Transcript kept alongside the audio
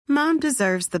Mom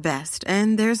deserves the best,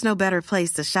 and there's no better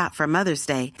place to shop for Mother's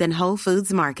Day than Whole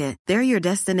Foods Market. They're your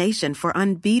destination for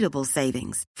unbeatable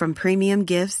savings, from premium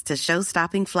gifts to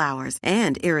show-stopping flowers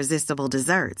and irresistible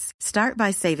desserts. Start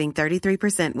by saving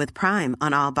 33% with Prime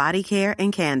on all body care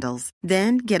and candles.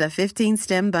 Then get a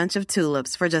 15-stem bunch of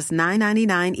tulips for just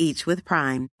 $9.99 each with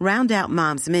Prime. Round out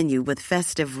Mom's menu with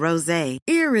festive rosé,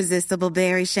 irresistible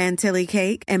berry chantilly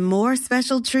cake, and more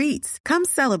special treats. Come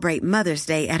celebrate Mother's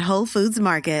Day at Whole Foods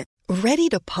Market. Ready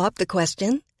to pop the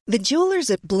question? The jewelers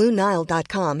at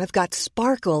BlueNile.com have got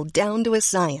sparkle down to a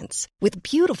science with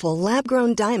beautiful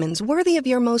lab-grown diamonds worthy of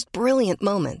your most brilliant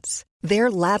moments.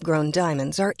 Their lab-grown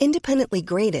diamonds are independently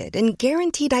graded and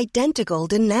guaranteed identical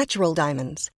to natural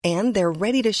diamonds, and they're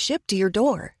ready to ship to your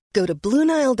door. Go to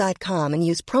BlueNile.com and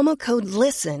use promo code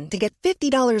LISTEN to get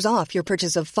 $50 off your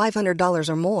purchase of $500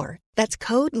 or more. That's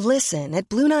code LISTEN at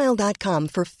BlueNile.com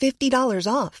for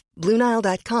 $50 off.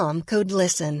 BlueNile.com, code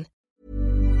LISTEN.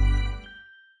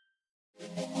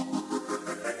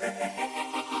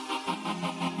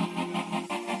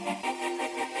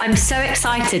 I'm so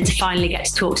excited to finally get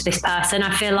to talk to this person.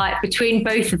 I feel like between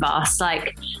both of us,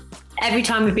 like every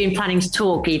time we've been planning to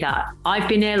talk, either I've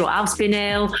been ill or Alf's been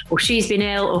ill or she's been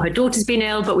ill or her daughter's been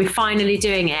ill, but we're finally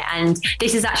doing it. And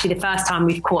this is actually the first time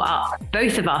we've caught up,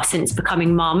 both of us, since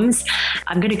becoming mums.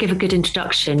 I'm going to give a good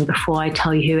introduction before I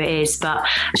tell you who it is, but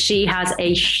she has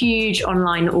a huge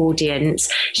online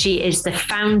audience. She is the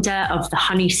founder of The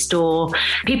Honey Store.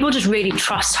 People just really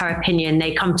trust her opinion.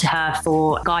 They come to her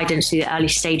for guidance through the early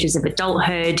stages of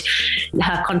adulthood.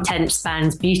 Her content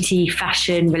spans beauty,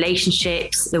 fashion,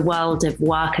 relationships, the world of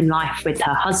work and life with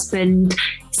her husband,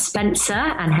 Spencer,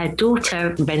 and her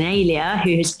daughter, Benalia,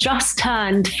 who has just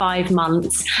turned 5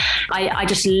 months. I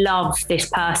just love this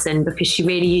person because she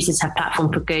really uses her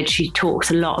platform for good. She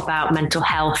talks a lot about mental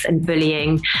health and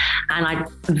bullying. And I'm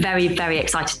very, very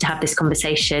excited to have this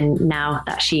conversation now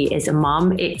that she is a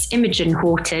mum. It's Imogen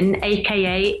Horton,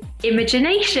 aka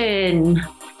Imagination.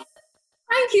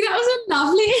 Thank you. That was a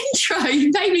lovely intro.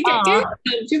 You made me get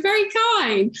goosebumps. You're very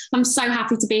kind. I'm so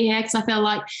happy to be here because I feel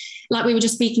like we were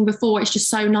just speaking before, it's just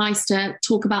so nice to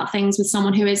talk about things with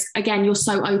someone who is, again, you're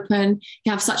so open.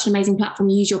 You have such an amazing platform.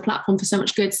 You use your platform for so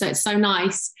much good. So it's so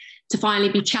nice to finally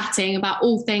be chatting about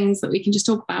all things that we can just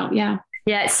talk about. Yeah.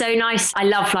 Yeah, it's so nice. I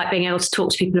love being able to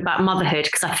talk to people about motherhood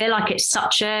because I feel like it's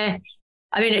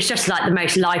it's just like the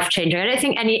most life-changing. I don't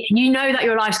think you know that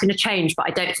your life's going to change, but I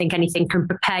don't think anything can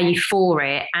prepare you for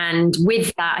it. And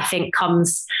with that, I think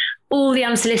comes all the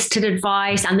unsolicited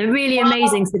advice and the really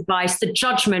amazing advice, the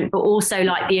judgment, but also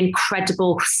like the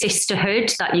incredible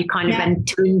sisterhood that you kind of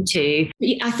enter into.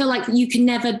 I feel like you can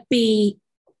never be,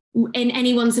 in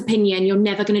anyone's opinion, you're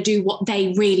never going to do what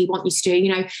they really want you to do.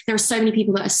 You know, there are so many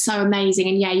people that are so amazing,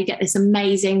 and you get this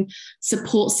amazing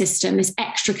support system, this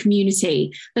extra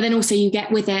community, but then also you get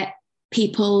with it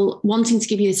people wanting to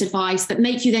give you this advice that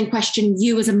make you then question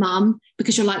you as a mum,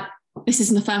 because you're like, this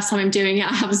isn't the first time I'm doing it.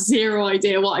 I have zero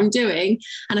idea what I'm doing.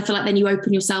 And I feel like then you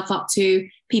open yourself up to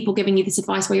people giving you this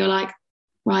advice where you're like,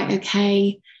 right,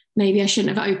 okay, maybe I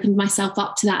shouldn't have opened myself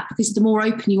up to that, because the more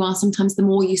open you are, sometimes the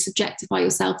more you subjectify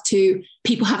yourself to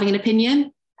people having an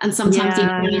opinion. And sometimes,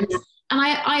 and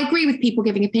I agree with people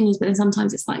giving opinions, but then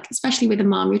sometimes it's like, especially with a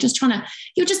mum, you're just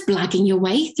blagging your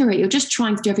way through it. You're just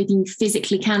trying to do everything you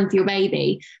physically can for your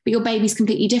baby, but your baby's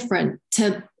completely different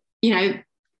to,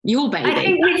 your baby. I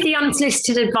think with the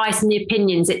unsolicited advice and the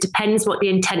opinions, it depends what the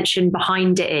intention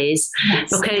behind it is.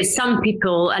 Yes. Because some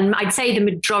people, and I'd say the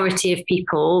majority of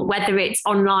people, whether it's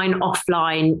online,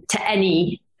 offline, to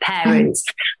any parents,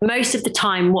 most of the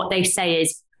time what they say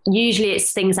is, usually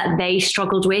it's things that they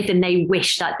struggled with and they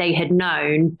wish that they had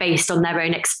known based on their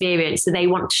own experience. So they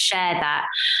want to share that.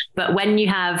 But when you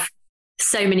have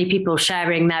so many people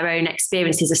sharing their own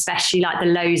experiences, especially like the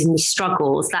lows and the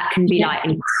struggles, that can be like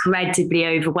incredibly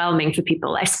overwhelming for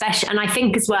people, especially. And I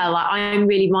think as well, like, I'm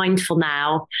really mindful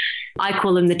now. I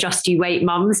call them the just you wait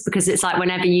mums, because it's like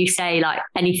whenever you say like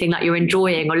anything that you're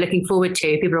enjoying or looking forward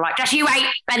to, people are like, just you wait.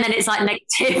 And then it's like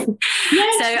negative.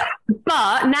 Yes. So,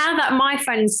 but now that my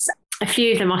friends, a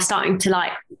few of them are starting to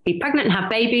like be pregnant and have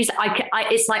babies,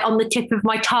 it's like on the tip of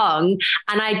my tongue.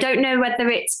 And I don't know whether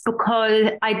it's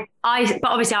because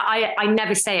but obviously I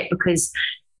never say it because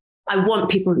I want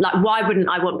people, like, why wouldn't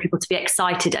I want people to be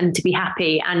excited and to be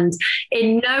happy? And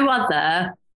in no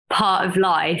other part of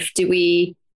life do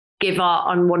we give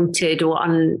our unwanted or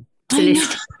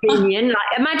unsolicited opinion.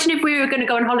 Like, imagine if we were going to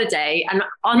go on holiday and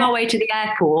on our way to the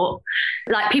airport,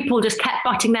 like people just kept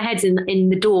butting their heads in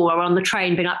the door or on the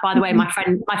train, being like, by the way, my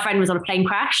friend was on a plane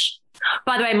crash.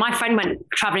 By the way, my friend went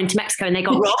traveling to Mexico and they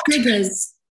got robbed.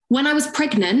 Triggers. When I was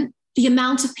pregnant, the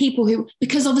amount of people who,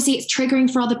 because obviously it's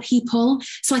triggering for other people.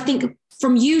 So I think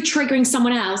from you triggering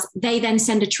someone else, they then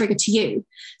send a trigger to you.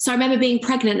 So I remember being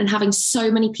pregnant and having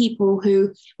so many people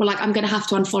who were like, I'm going to have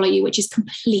to unfollow you, which is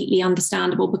completely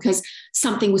understandable because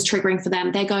something was triggering for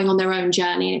them. They're going on their own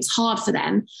journey and it's hard for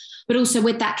them. But also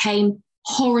with that came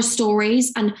horror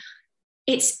stories, and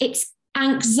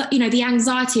the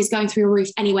anxiety is going through the roof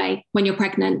anyway. When you're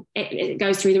pregnant, it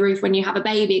goes through the roof. When you have a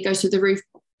baby, it goes through the roof,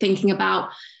 thinking about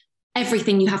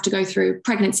everything you have to go through,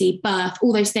 pregnancy, birth,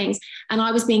 all those things. And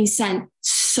I was being sent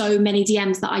so many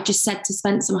DMs that I just said to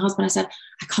Spencer, my husband, I said,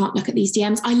 I can't look at these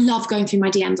DMs. I love going through my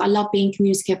DMs. I love being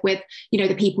communicative with,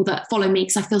 the people that follow me,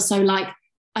 because I feel so like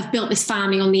I've built this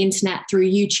family on the internet through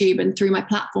YouTube and through my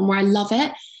platform where I love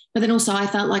it. But then also I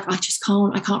felt like I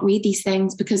can't read these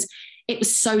things because it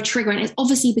was so triggering. It's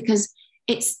obviously because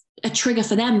it's a trigger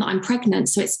for them that I'm pregnant.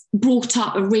 So it's brought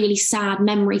up a really sad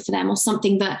memory for them or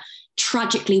something that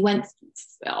tragically went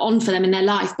on for them in their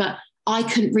life, but I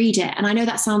couldn't read it. And I know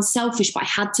that sounds selfish, but I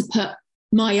had to put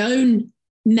my own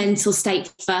mental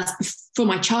state first for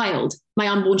my child, my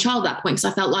unborn child at that point. So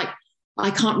I felt like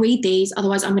I can't read these.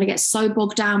 Otherwise I'm going to get so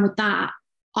bogged down with that.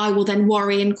 I will then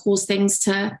worry and cause things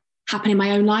to happen in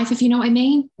my own life, if you know what I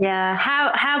mean. Yeah.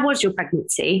 How was your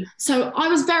pregnancy? So I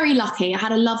was very lucky. I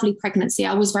had a lovely pregnancy.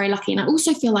 I was very lucky. And I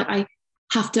also feel like I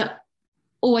have to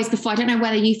always, I don't know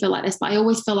whether you feel like this, but I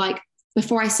always feel like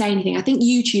before I say anything, I think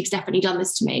YouTube's definitely done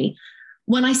this to me.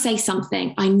 When I say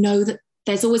something, I know that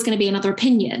there's always going to be another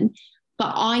opinion,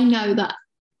 but I know that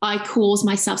I cause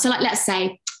myself. So like, let's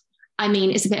say,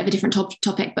 it's a bit of a different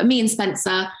topic, but me and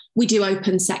Spencer, we do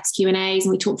open sex Q&As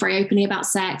and we talk very openly about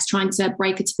sex, trying to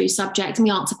break a taboo subject, and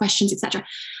we answer questions, etc.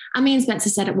 And me and Spencer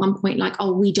said at one point, like,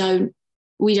 oh, we don't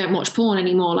watch porn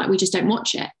anymore. Like, we just don't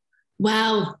watch it.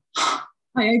 Well,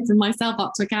 I opened myself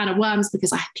up to a can of worms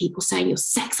because I had people saying your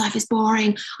sex life is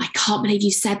boring. I can't believe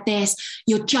you said this.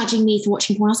 You're judging me for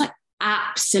watching porn. I was like,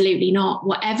 absolutely not.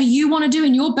 Whatever you want to do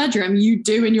in your bedroom, you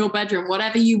do in your bedroom,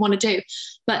 whatever you want to do.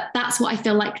 But that's what I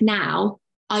feel like now.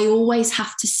 I always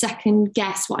have to second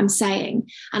guess what I'm saying.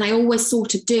 And I always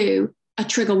sort of do a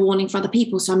trigger warning for other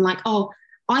people. So I'm like, oh,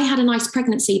 I had a nice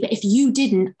pregnancy, but if you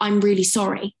didn't, I'm really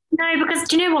sorry. No, because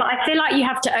do you know what? I feel like you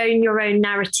have to own your own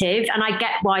narrative, and I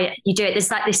get why you do it. There's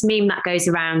like this meme that goes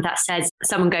around that says,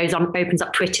 someone goes on, opens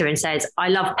up Twitter and says, I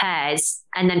love pears.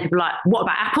 And then people are like, what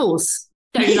about apples?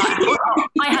 Don't you like apples?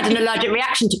 I had an allergic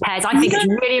reaction to pears. I think it's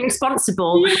really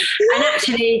irresponsible. And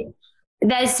actually,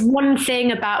 there's one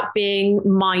thing about being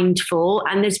mindful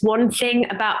and there's one thing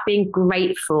about being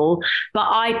grateful. But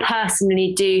I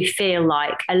personally do feel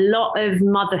like a lot of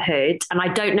motherhood, and I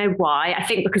don't know why, I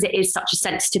think because it is such a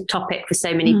sensitive topic for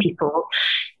so many people,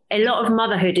 a lot of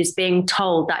motherhood is being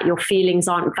told that your feelings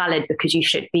aren't valid because you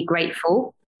should be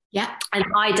grateful. Yeah. And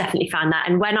I definitely found that.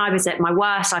 And when I was at my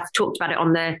worst, I've talked about it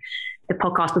on the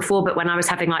podcast before, but when I was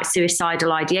having like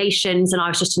suicidal ideations and I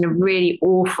was just in a really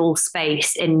awful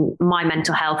space in my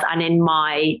mental health and in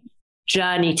my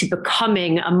journey to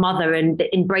becoming a mother and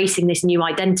embracing this new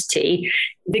identity,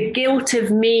 the guilt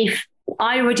of me,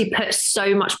 I already put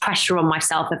so much pressure on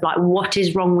myself of like, what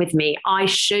is wrong with me? I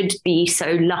should be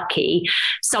so lucky.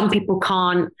 Some people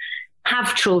can't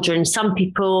have children. Some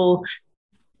people,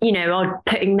 are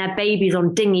putting their babies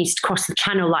on dinghies to cross the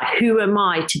channel. Like, who am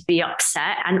I to be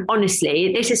upset? And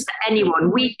honestly, this is for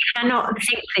anyone. We cannot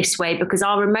think this way because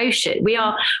our emotion, we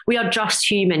are just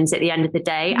humans at the end of the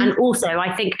day. And also,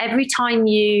 I think every time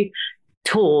you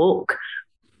talk,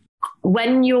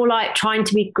 when you're like trying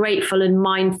to be grateful and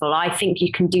mindful, I think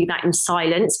you can do that in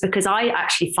silence, because I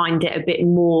actually find it a bit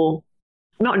more,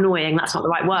 not annoying, that's not the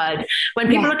right word. When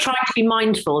people are trying to be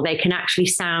mindful, they can actually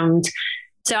sound.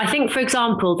 So I think, for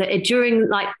example, that during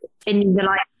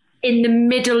in the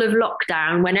middle of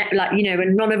lockdown, when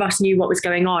when none of us knew what was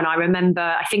going on, I remember,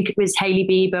 I think it was Hailey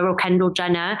Bieber or Kendall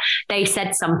Jenner, they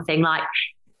said something like,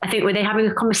 I think, were they having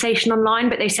a conversation online,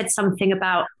 but they said something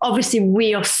about, obviously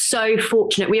we are so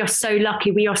fortunate, we are so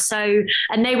lucky,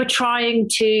 and they were trying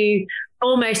to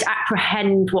almost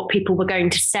apprehend what people were going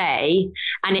to say.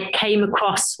 And it came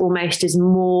across almost as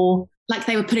more, like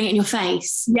they were putting it in your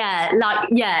face. Yeah,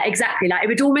 exactly. Like it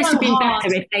would almost have been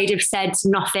better if they'd have said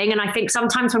nothing. And I think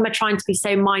sometimes when we're trying to be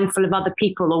so mindful of other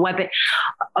people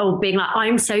or being like,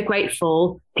 I'm so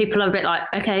grateful, people are a bit like,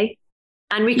 okay.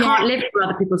 And we can't live for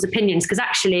other people's opinions, because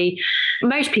actually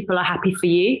most people are happy for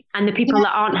you, and the people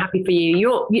that aren't happy for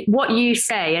you, what you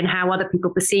say and how other people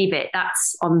perceive it,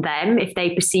 that's on them if they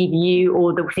perceive you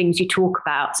or the things you talk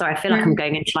about. Sorry, I feel like I'm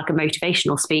going into like a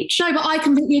motivational speech. No, but I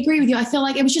completely agree with you. I feel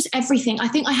like it was just everything. I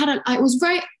think I was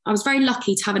very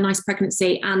lucky to have a nice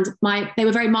pregnancy, and they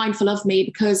were very mindful of me,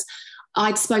 because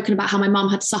I'd spoken about how my mum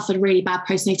had suffered really bad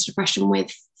postnatal depression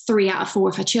with 3 out of 4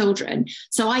 of her children.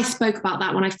 So I spoke about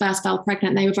that when I first fell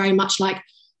pregnant. They were very much like,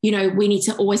 you know, we need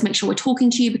to always make sure we're talking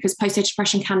to you because postnatal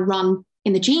depression can run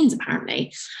in the genes,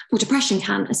 apparently, or depression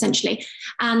can, essentially.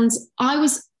 And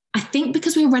I think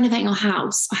because we were renovating our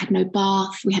house, I had no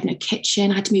bath, we had no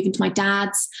kitchen, I had to move into my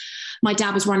dad's. My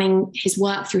dad was running his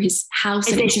work through his house.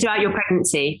 Is this throughout your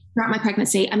pregnancy? Throughout my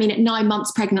pregnancy. I mean, at 9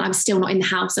 months pregnant, I was still not in the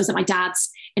house. I was at my dad's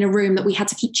in a room that we had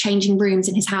to keep changing rooms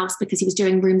in his house because he was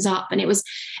doing rooms up. And it was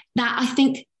that, I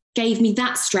think, gave me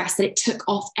that stress that it took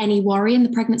off any worry in the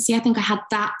pregnancy. I think I had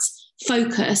that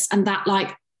focus, and that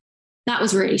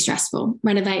was really stressful.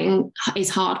 Renovating is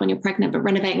hard when you're pregnant, but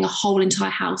renovating a whole entire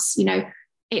house, you know,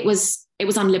 it was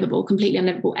unlivable, completely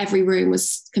unlivable. Every room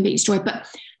was completely destroyed. But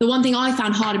the one thing I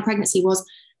found hard in pregnancy was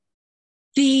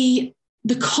the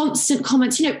constant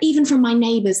comments, you know, even from my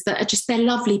neighbours that are just, they're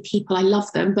lovely people. I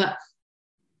love them, but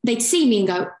they'd see me and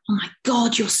go, oh my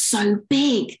God, you're so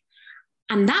big.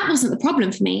 And that wasn't the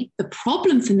problem for me. The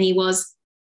problem for me was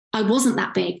I wasn't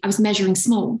that big. I was measuring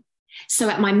small. So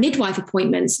at my midwife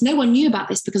appointments, no one knew about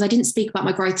this because I didn't speak about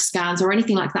my growth scans or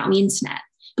anything like that on the internet,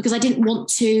 because I didn't want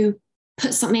to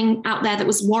put something out there that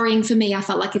was worrying for me. I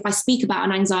felt like if I speak about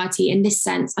an anxiety in this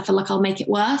sense, I feel like I'll make it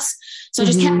worse. So I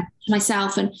just kept it to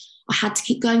myself, and I had to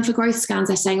keep going for growth scans.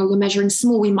 They're saying, oh, you're measuring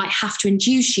small. We might have to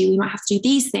induce you. We might have to do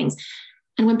these things.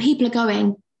 And when people are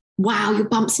going, wow, your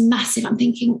bump's massive, I'm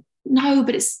thinking, no,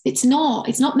 but it's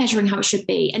not measuring how it should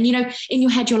be. And, you know, in your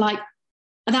head, you're like,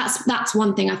 that's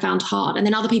one thing I found hard. And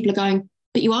then other people are going,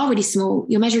 but you are really small.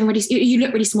 You're measuring really, you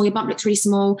look really small. Your bump looks really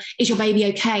small. Is your baby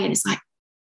okay? And it's like,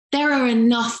 there are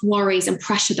enough worries and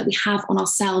pressure that we have on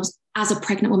ourselves as a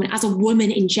pregnant woman, as a woman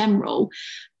in general.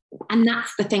 And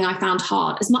that's the thing I found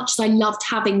hard. As much as I loved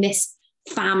having this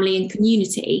family and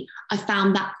community, I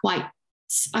found that hard.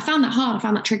 I found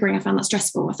that triggering. I found that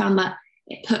stressful. I found that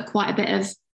it put quite a bit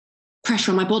of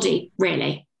pressure on my body,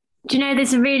 really. Do you know,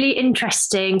 there's a really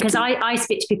interesting, because I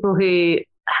speak to people who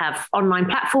have online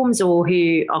platforms or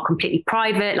who are completely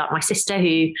private, like my sister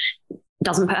who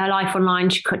doesn't put her life online,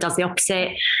 she does the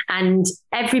opposite. And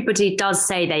everybody does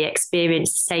say they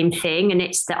experience the same thing, and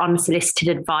it's the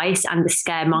unsolicited advice and the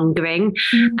scaremongering.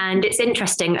 Mm-hmm. And it's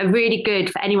interesting, really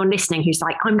good for anyone listening who's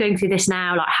like, I'm going through this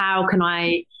now, like, how can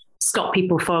I stop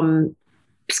people from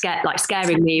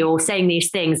scaring me or saying these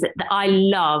things? That I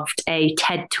loved a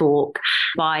TED talk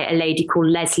by a lady called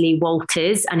Leslie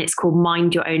Walters, and it's called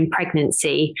Mind Your Own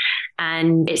Pregnancy.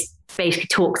 And it's basically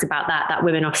talks about that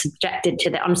women are subjected to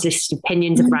the unsolicited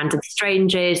opinions of random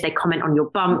strangers. They comment on your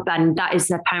bump, and that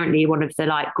is apparently one of the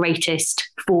greatest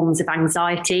forms of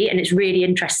anxiety. And it's really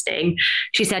interesting.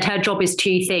 She said her job is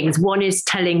 2 things. One is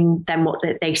telling them what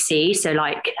they see, so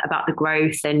about the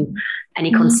growth and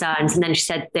any concerns. And then she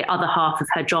said the other half of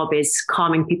her job is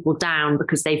calming people down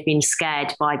because they've been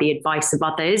scared by the advice of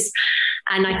others.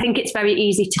 And I think it's very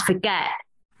easy to forget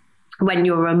when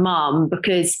you're a mum,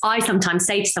 because I sometimes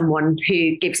say to someone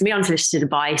who gives me unsolicited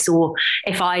advice, or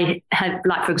if I had,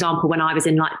 for example, when I was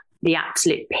in the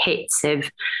absolute pits of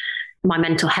my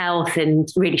mental health and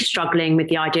really struggling with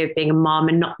the idea of being a mum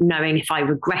and not knowing if I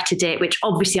regretted it, which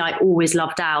obviously I always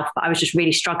loved Alf, but I was just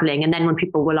really struggling. And then when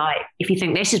people were like, if you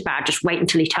think this is bad, just wait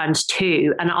until he turns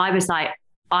 2. And I was like,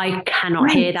 I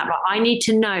cannot hear that. I need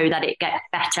to know that it gets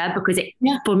better, because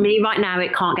for me right now,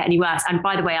 it can't get any worse. And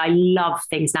by the way, I love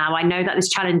things now. I know that there's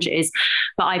challenges,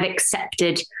 but I've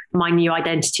accepted my new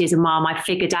identity as a mom. I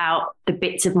figured out the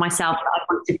bits of myself that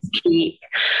I wanted to keep.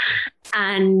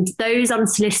 And those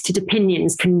unsolicited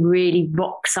opinions can really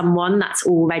rock someone that's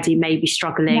already maybe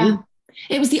struggling. Yeah.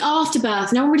 It was the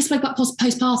afterbirth. No one really spoke about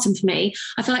postpartum for me.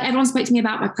 I feel like everyone spoke to me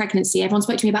about my pregnancy. Everyone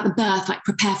spoke to me about the birth,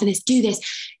 prepare for this, do this,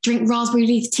 drink raspberry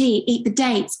leaf tea, eat the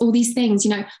dates, all these things,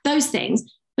 those things.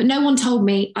 But no one told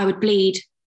me I would bleed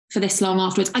for this long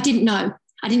afterwards. I didn't know.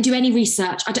 I didn't do any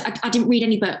research. I didn't read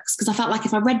any books, because I felt like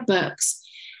if I read books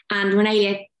and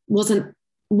Renelia wasn't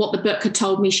what the book had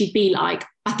told me she'd be like,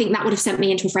 I think that would have sent me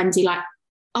into a frenzy,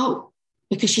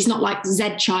 because she's not like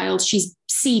Z child, she's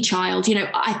C child.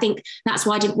 I think that's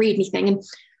why I didn't read anything. And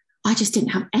I just didn't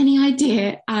have any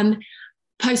idea. And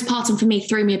postpartum for me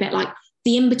threw me a bit,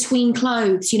 the in-between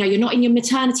clothes. You're not in your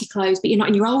maternity clothes, but you're not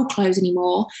in your old clothes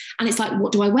anymore. And it's like,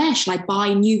 what do I wear? Shall I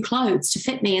buy new clothes to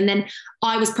fit me? And then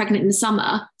I was pregnant in the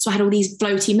summer, so I had all these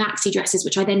floaty maxi dresses,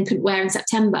 which I then couldn't wear in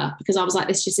September, because I was like,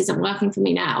 this just isn't working for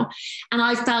me now. And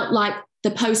I felt like the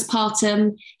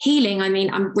postpartum healing,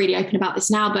 I'm really open about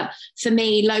this now, but for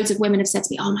me, loads of women have said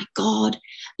to me, oh my God,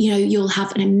 you'll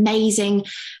have an amazing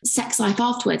sex life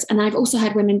afterwards. And I've also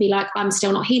heard women be like, I'm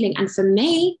still not healing. And for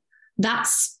me,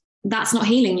 that's not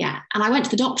healing yet. And I went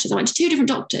to the doctors. I went to 2 different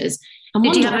doctors, And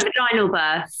did you have a vaginal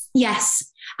birth?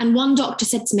 Yes. And one doctor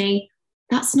said to me,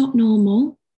 that's not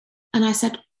normal. And I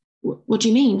said, what do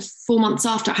you mean? 4 months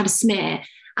after, I had a smear.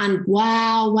 And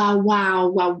wow.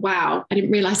 I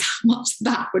didn't realize how much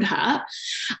that would hurt.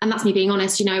 And that's me being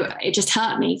honest, it just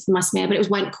hurt me for my smear, but it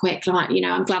went quick. Like,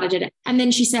 I'm glad I did it. And then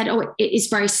she said, oh, it is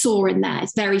very sore in there.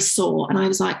 It's very sore. And I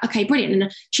was like, okay, brilliant.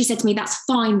 And she said to me, that's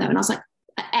fine though. And I was like,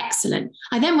 excellent.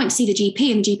 I then went to see the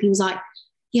GP and the GP was like,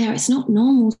 yeah, it's not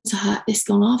normal to hurt this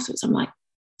long afterwards. I'm like,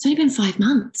 it's only been 5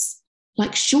 months.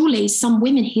 Like, surely some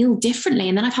women heal differently.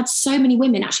 And then I've had so many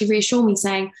women actually reassure me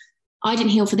saying, I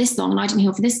didn't heal for this long and I didn't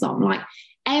heal for this long. Like,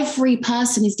 every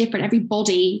person is different. Every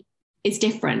body is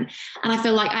different. And I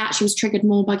feel like I actually was triggered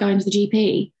more by going to the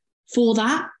GP for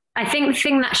that. I think the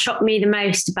thing that shocked me the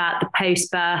most about the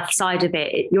post-birth side of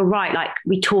it, you're right, like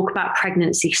we talk about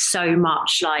pregnancy so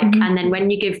much, like, and then when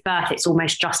you give birth, it's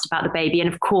almost just about the baby.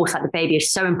 And of course, like the baby is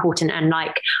so important. And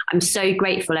like, I'm so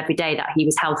grateful every day that he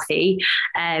was healthy.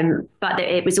 But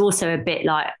it was also a bit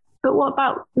like, but what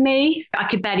about me? I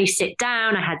could barely sit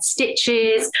down. I had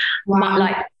stitches. Wow.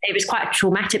 Like, it was quite a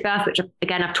traumatic birth, which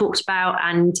again, I've talked about.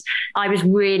 And I was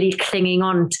really clinging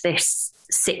on to this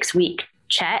 6-week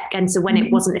check. And so when it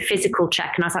wasn't a physical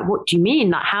check, and I was like, what do you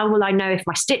mean? Like, how will I know if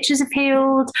my stitches have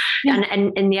healed? Yeah.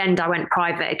 And in the end, I went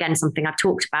private, again, something I've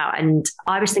talked about. And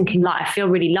I was thinking, like, I feel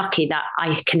really lucky that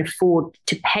I can afford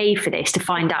to pay for this to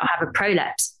find out I have a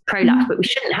prolapse, but we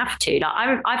shouldn't have to.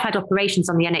 Like, I've had operations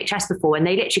on the NHS before and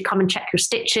they literally come and check your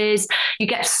stitches. You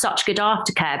get such good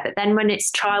aftercare. But then when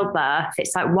it's childbirth,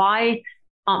 it's like, why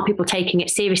aren't people taking it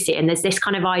seriously? And there's this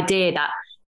kind of idea that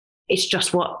it's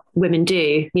just what women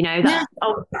do, that,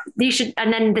 oh, you should.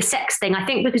 And then the sex thing, I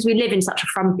think because we live in such a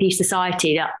frumpy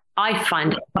society that I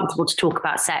find it comfortable to talk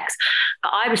about sex.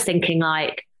 But I was thinking,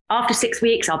 like, after 6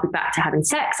 weeks, I'll be back to having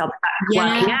sex. I'll be back to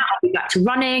working out. I'll be back to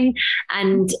running.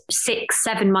 And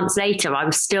 6-7 months later, I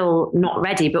was still not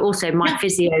ready. But also my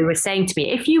physio was saying to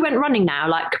me, if you went running now,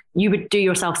 like, you would do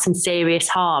yourself some serious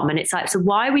harm. And it's like, so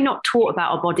why are we not taught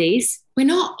about our bodies? We're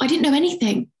not. I didn't know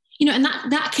anything. And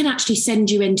that can actually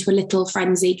send you into a little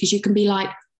frenzy, because you can be like,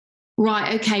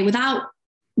 right, okay, without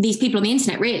these people on the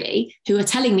internet really, who are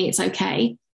telling me it's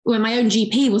okay, when my own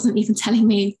GP wasn't even telling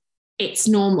me it's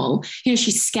normal. She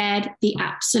scared the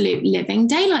absolute living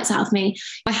daylights out of me.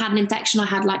 I had an infection. I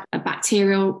had like a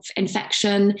bacterial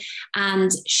infection,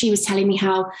 and she was telling me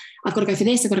how I've got to go for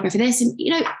this. I've got to go for this. And,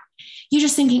 you're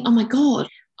just thinking, oh my God,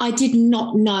 I did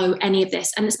not know any of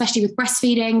this. And especially with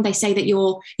breastfeeding, they say that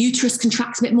your uterus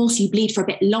contracts a bit more, so you bleed for a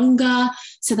bit longer.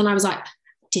 So then I was like,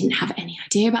 didn't have any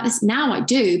idea about this. Now I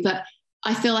do, but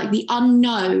I feel like the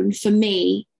unknown for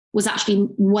me was actually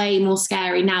way more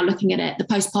scary now looking at it. The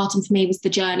postpartum for me was the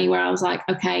journey where I was like,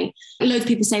 okay, loads of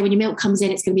people say when your milk comes in,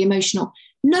 it's going to be emotional.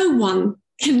 No one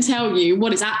can tell you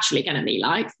what it's actually going to be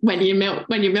like when your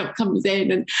milk comes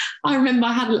in. And I remember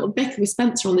I had a little bicker with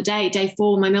Spencer on the day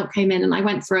 4, my milk came in, and I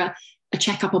went for a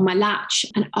checkup on my latch,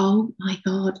 and oh my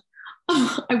God,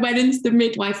 I went into the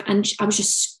midwife and I was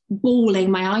just bawling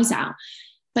my eyes out.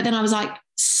 But then I was like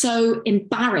so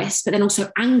embarrassed, but then also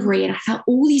angry, and I felt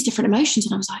all these different emotions.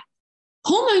 And I was like,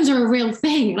 hormones are a real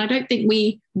thing. And I don't think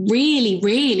we really,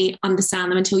 really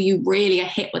understand them until you really are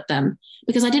hit with them,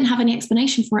 because I didn't have any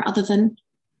explanation for it other than,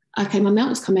 okay, my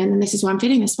milk's come in and this is why I'm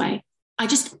feeling this way. I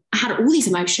had all these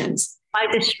emotions. I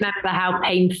just remember how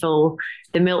painful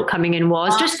the milk coming in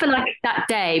was, just for like that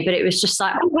day. But it was just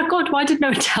like, oh my God, why did no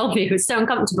one tell me? It was so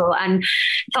uncomfortable. And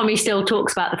Tommy still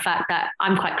talks about the fact that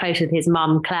I'm quite close with his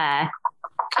mum, Claire.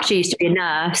 She used to be a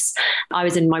nurse. I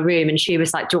was in my room and she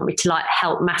was like, do you want me to like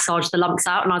help massage the lumps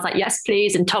out? And I was like, yes,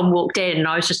 please. And Tom walked in and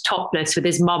I was just topless with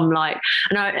his mum, like,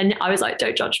 and I was like,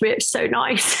 don't judge me. It's so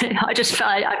nice. I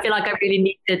feel like I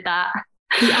really needed that.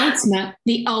 The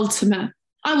ultimate.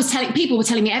 People were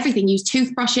telling me everything. Use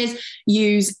toothbrushes,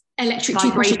 use electric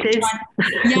toothbrushes.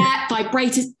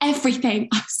 Vibrators, everything.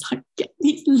 I was like, get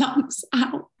these lumps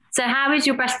out. So how is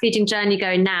your breastfeeding journey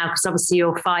going now? Because obviously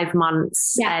you're 5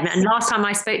 months. Yes. And last time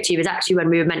I spoke to you was actually when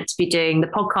we were meant to be doing the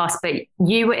podcast, but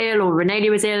you were ill or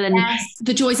Renelia was ill. And yes,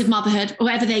 the joys of motherhood, or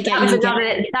whatever they get.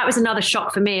 That was another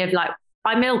shock for me of like,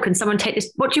 I'm ill. Can someone take this?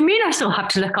 What do you mean I still have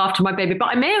to look after my baby? But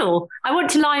I'm ill. I want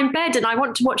to lie in bed and I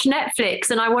want to watch Netflix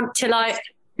and I want to like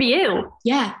be ill.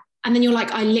 Yeah. And then you're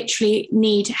like, I literally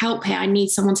need help here. I need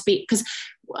someone to be, because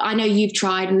I know you've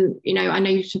tried, and I know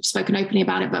you've spoken openly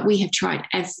about it, but we have tried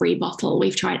every bottle.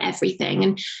 We've tried everything.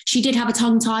 And she did have a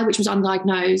tongue tie, which was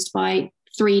undiagnosed by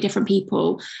 3 different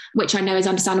people, which I know is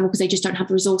understandable because they just don't have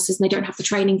the resources and they don't have the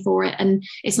training for it. And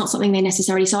it's not something they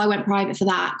necessarily. So I went private for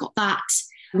that, got that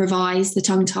revised, the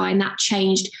tongue tie, and that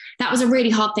changed. That was a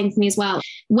really hard thing for me as well.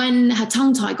 When her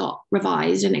tongue tie got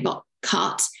revised and it got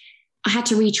cut, I had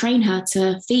to retrain her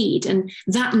to feed. And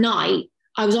that night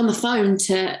I was on the phone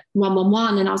to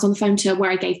 111 and I was on the phone to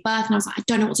where I gave birth. And I was like, I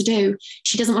don't know what to do.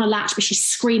 She doesn't want to latch, but she's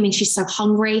screaming. She's so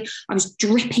hungry. I was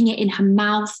dripping it in her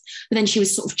mouth, but then she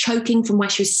was sort of choking from where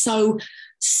she was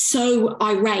so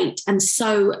irate and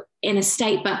so in a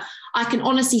state. But I can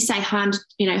honestly say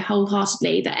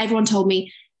wholeheartedly that everyone told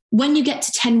me, when you get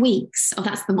to 10 weeks,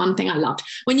 that's the one thing I loved.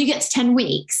 When you get to 10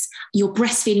 weeks, your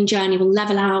breastfeeding journey will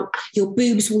level out, your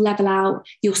boobs will level out,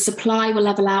 your supply will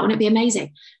level out, and it'll be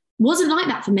amazing. Wasn't like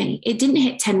that for me. It didn't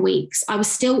hit 10 weeks. I was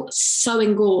still so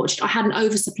engorged. I had an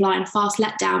oversupply and a fast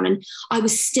letdown, and I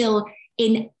was still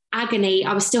in agony.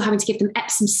 I was still having to give them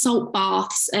Epsom salt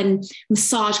baths and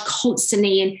massage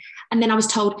constantly. And then I was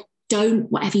told,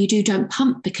 whatever you do, don't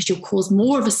pump because you'll cause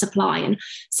more of a supply. And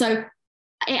so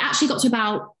it actually got to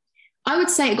about, I would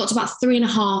say it got to about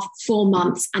 3.5, 4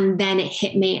 months. And then it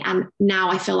hit me. And now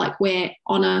I feel like we're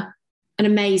on an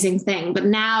amazing thing. But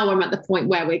now I'm at the point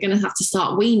where we're going to have to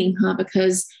start weaning her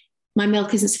because my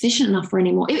milk isn't sufficient enough for her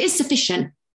anymore. It is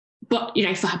sufficient, but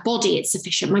for her body, it's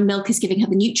sufficient. My milk is giving her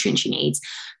the nutrients she needs,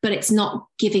 but it's not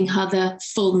giving her the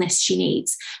fullness she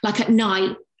needs. Like at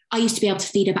night, I used to be able to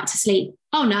feed her back to sleep.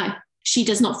 Oh no, she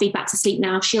does not feed back to sleep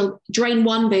now. She'll drain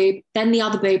one boob, then the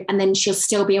other boob, and then she'll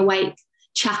still be awake,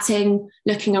 chatting,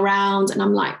 looking around. And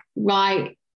I'm like,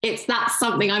 right, that's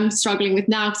something I'm struggling with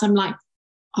now, because I'm like,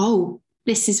 oh,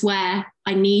 this is where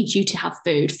I need you to have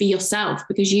food for yourself,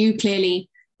 because you clearly,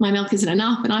 my milk isn't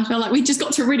enough. And I feel like we just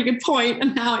got to a really good point,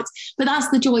 and now but that's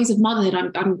the joys of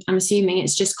motherhood. I'm assuming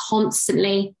it's just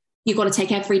constantly, you've got to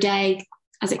take every day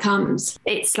as it comes.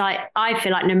 It's like, I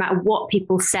feel like no matter what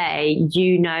people say,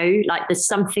 like there's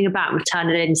something about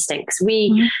maternal instincts.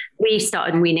 We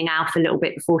started weaning Alf a little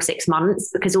bit before 6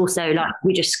 months, because also like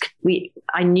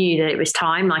I knew that it was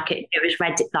time, like it was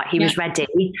ready, like he was ready.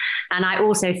 And I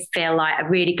also feel like a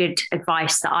really good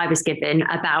advice that I was given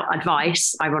about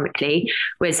advice, ironically,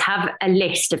 was have a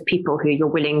list of people who you're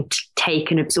willing to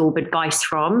take and absorb advice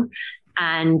from,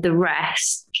 and the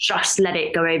rest, just let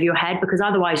it go over your head, because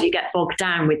otherwise you get bogged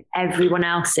down with everyone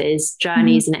else's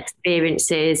journeys and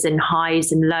experiences and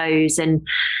highs and lows, and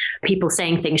people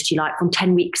saying things to you like, from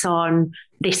 10 weeks on,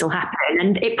 this will happen.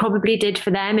 And it probably did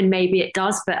for them, and maybe it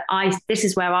does. But this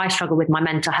is where I struggle with my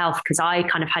mental health, because I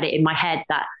kind of had it in my head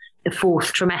that the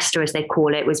 4th trimester, as they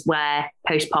call it, was where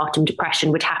postpartum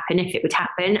depression would happen, if it would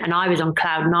happen. And I was on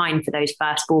cloud 9 for those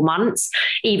first 4 months,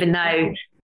 even though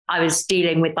I was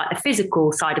dealing with like the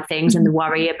physical side of things and the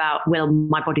worry about, will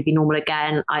my body be normal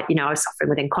again? I was suffering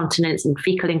with incontinence and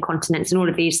fecal incontinence and all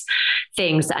of these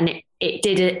things. And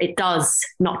it does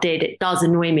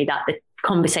annoy me that the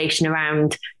conversation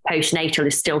around postnatal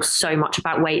is still so much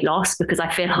about weight loss, because I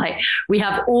feel like we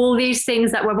have all these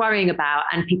things that we're worrying about,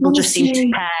 and people just seem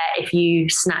to care if you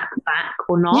snap back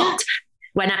or not. Yeah.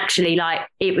 When actually, like,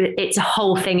 it's a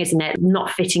whole thing, isn't it?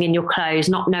 Not fitting in your clothes,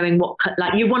 not knowing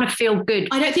like, you want to feel good.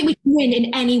 I don't think we can win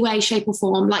in any way, shape or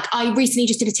form. Like, I recently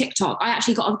just did a TikTok. I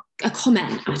actually got a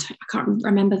comment. I can't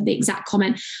remember the exact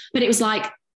comment, but it was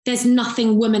like, there's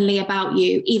nothing womanly about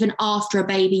you. Even after a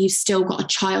baby, you've still got a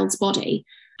child's body.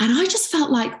 And I just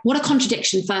felt like, what a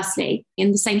contradiction, firstly.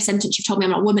 In the same sentence, you've told me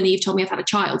I'm not womanly, you've told me I've had a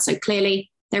child. So clearly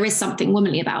there is something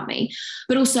womanly about me.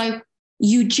 But also,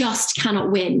 you just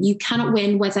cannot win. You cannot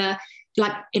win whether,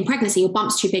 like in pregnancy, your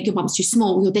bump's too big, your bump's too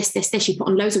small, you're this, you put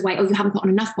on loads of weight, or you haven't put on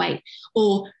enough weight.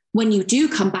 Or when you do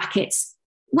come back, it's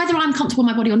whether I'm comfortable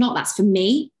in my body or not. That's for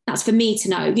me. That's for me to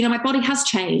know. My body has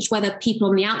changed. Whether people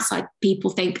on the outside, people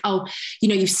think, oh,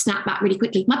 you snap back really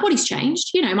quickly. My body's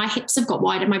changed. My hips have got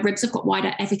wider, my ribs have got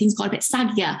wider, everything's got a bit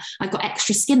saggier. I've got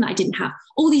extra skin that I didn't have.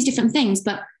 All these different things.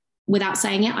 But without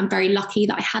saying it, I'm very lucky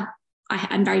that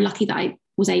I'm very lucky that I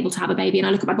was able to have a baby. And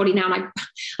I look at my body now and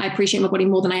I appreciate my body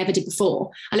more than I ever did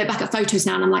before. I look back at photos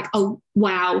now and I'm like, oh,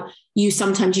 wow, you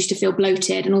sometimes used to feel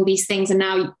bloated and all these things. And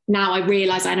now I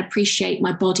realize I appreciate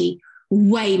my body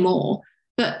way more.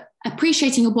 But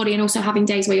appreciating your body and also having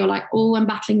days where you're like, oh, I'm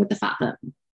battling with the fact that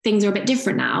things are a bit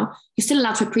different now. You're still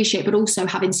allowed to appreciate, but also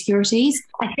have insecurities.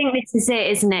 I think this is it,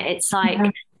 isn't it? It's like,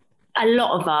 a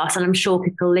lot of us, and I'm sure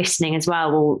people listening as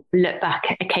well, will look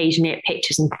back occasionally at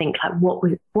pictures and think like,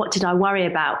 what did I worry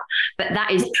about? But that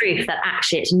is proof that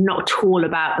actually it's not at all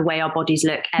about the way our bodies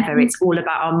look ever. It's all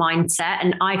about our mindset.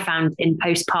 And I found in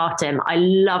postpartum, I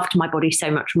loved my body so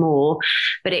much more,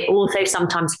 but it also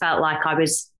sometimes felt like I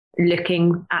was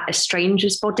looking at a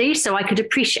stranger's body, so I could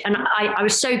appreciate, and I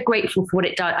was so grateful for what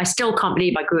it does. I still can't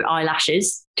believe I grew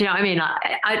eyelashes. Do you know what I mean?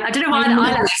 Like, I don't know why the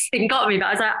eyelashes thing got me, but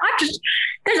I was like,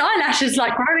 there's eyelashes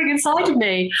like growing inside of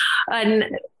me. And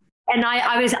And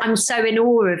I'm so in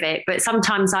awe of it. But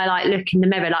sometimes I like look in the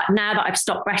mirror, like now that I've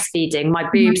stopped breastfeeding, my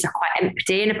boobs are quite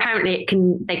empty, and apparently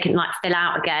they can like fill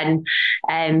out again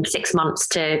 6 months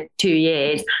to 2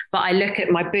 years. But I look at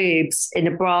my boobs in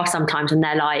a bra sometimes and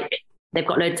they're like, they've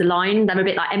got loads of lines. They're a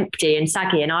bit like empty and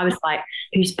saggy. And I was like,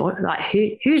 whose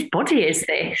body is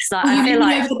this? Like, well, I feel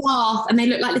like over the bath and they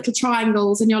look like little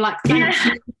triangles and you're like, thank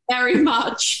you very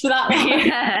much for that one.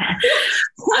 Yeah.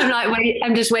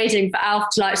 I'm just waiting for Alf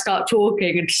to like start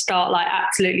talking and to start like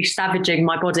absolutely savaging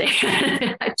my body.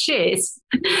 Cheers.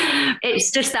 It's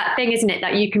just that thing, isn't it?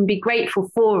 That you can be grateful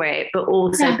for it, but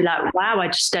also be like, wow, I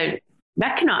just don't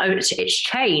recognize it's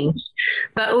changed.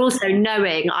 But also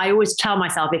knowing, I always tell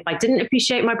myself, if I didn't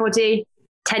appreciate my body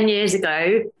 10 years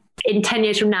ago, in 10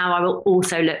 years from now, I will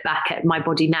also look back at my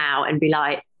body now and be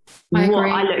like,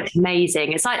 I looked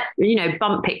amazing. It's like, you know,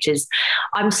 bump pictures.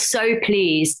 I'm so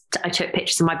pleased I took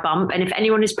pictures of my bump. And if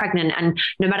anyone is pregnant, and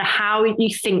no matter how you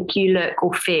think you look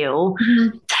or feel,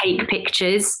 take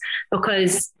pictures,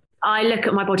 because I look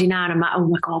at my body now and I'm like, oh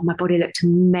my God, my body looked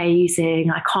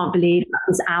amazing. I can't believe that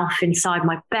was Alf inside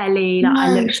my belly. Like,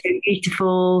 I look so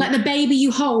beautiful. Like the baby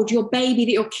you hold, your baby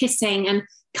that you're kissing and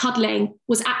cuddling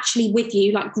was actually with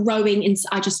you, like growing in.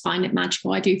 I just find it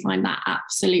magical. I do find that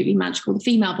absolutely magical. The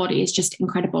female body is just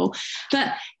incredible.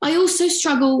 But I also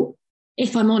struggle,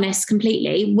 if I'm honest,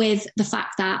 completely with the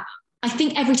fact that I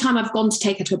think every time I've gone to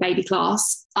take her to a baby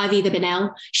class, I've either been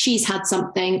ill, she's had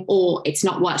something, or it's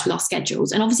not worked with our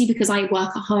schedules. And obviously because I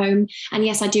work at home, and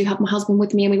yes, I do have my husband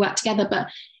with me and we work together, but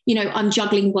you know, I'm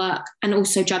juggling work and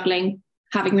also juggling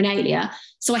having Renalia.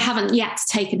 So I haven't yet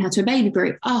taken her to a baby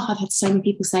group. Oh, I've had so many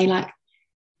people say like,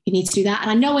 you need to do that.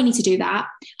 And I know I need to do that.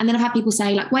 And then I've had people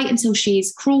say like, wait until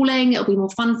she's crawling, it'll be more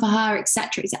fun for her, et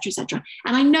cetera, et cetera, et cetera.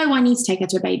 And I know I need to take her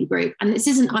to a baby group. And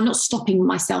I'm not stopping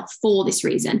myself for this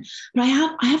reason, but I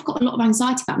have got a lot of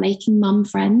anxiety about making mum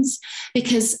friends,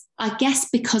 because I guess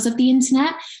because of the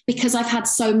internet, because I've had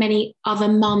so many other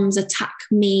mums attack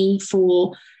me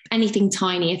for anything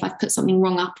tiny. If I've put something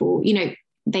wrong up, or, you know,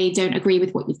 they don't agree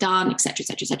with what you've done, et cetera, et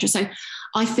cetera, et cetera. So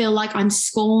I feel like I'm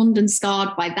scorned and scarred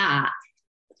by that,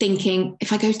 thinking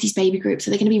if I go to these baby groups,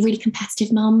 are they going to be really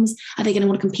competitive mums? Are they going to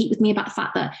want to compete with me about the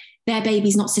fact that their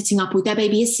baby's not sitting up, or their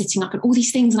baby is sitting up, and all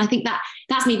these things? And I think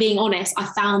that's me being honest. I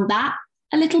found that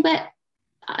a little bit,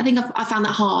 I think I found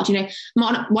that hard. You know,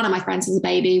 one of my friends has a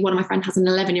baby. One of my friends has an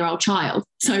 11-year-old child.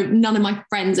 So none of my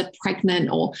friends are pregnant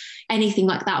or anything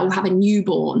like that, or have a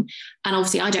newborn. And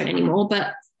obviously I don't anymore.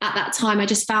 But at that time, I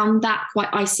just found that quite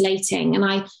isolating. And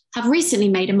I have recently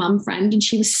made a mum friend, and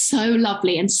she was so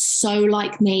lovely and so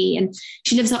like me. And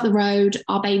she lives up the road.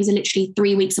 Our babies are literally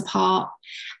 3 weeks apart.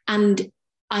 And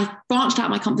I branched out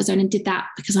of my comfort zone and did that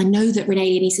because I know that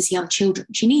Renalia needs to see other children.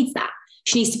 She needs that.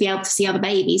 She needs to be able to see other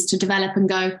babies to develop and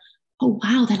go, oh,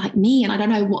 wow, they're like me. And I don't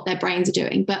know what their brains are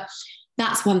doing. But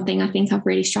that's one thing I think I've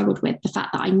really struggled with, the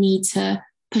fact that I need to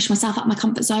push myself out of my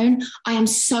comfort zone. I am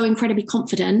so incredibly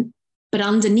confident, but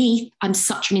underneath, I'm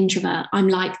such an introvert. I'm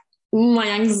like, my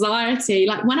anxiety.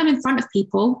 Like when I'm in front of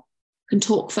people, I can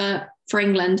talk for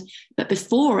England, but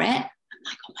before it, I'm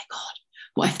like, oh my God,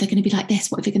 what if they're going to be like this?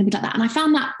 What if they're going to be like that? And I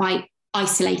found that quite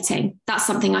isolating. That's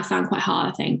something I found quite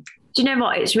hard, I think. Do you know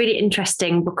what? It's really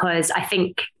interesting, because I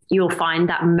think you'll find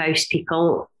that most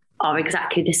people are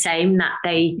exactly the same, that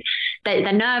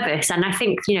they're nervous. And I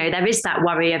think, you know, there is that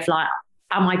worry of like,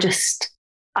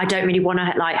 I don't really want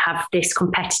to like have this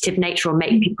competitive nature or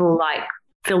make people like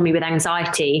fill me with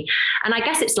anxiety. And I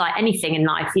guess it's like anything in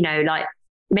life, you know, like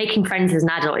making friends as an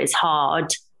adult is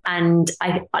hard. And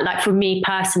I like, for me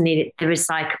personally, there is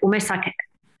like almost like,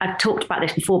 I've talked about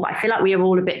this before, but I feel like we are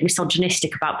all a bit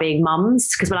misogynistic about being mums,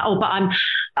 because we're like,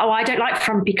 I don't like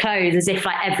frumpy clothes, as if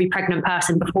like every pregnant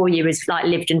person before you has like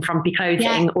lived in frumpy clothing,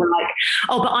 yeah. Or like,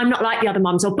 but I'm not like the other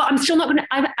mums, or but I'm still not going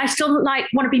to, I still like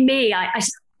want to be me.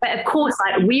 But of course,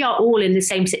 like we are all in the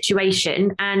same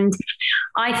situation. And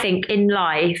I think in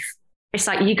life, it's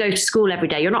like you go to school every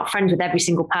day. You're not friends with every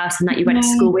single person that you went to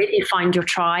school with. You find your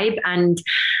tribe. And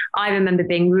I remember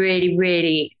being really,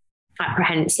 really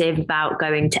apprehensive about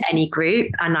going to any group.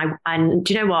 And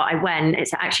do you know what? I went,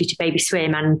 it's actually to Baby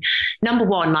Swim. And number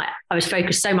one, like I was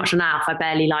focused so much on Alf, I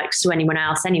barely like saw anyone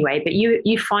else anyway. But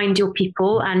you find your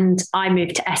people. And I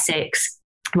moved to Essex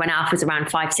when Alf was around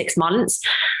 5-6 months.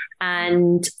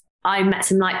 And I met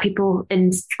some like people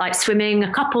in like swimming,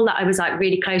 a couple that I was like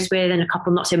really close with and a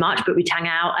couple not so much, but we'd hang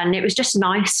out. And it was just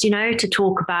nice, you know, to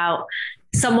talk about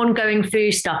someone going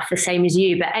through stuff the same as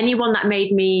you. But anyone that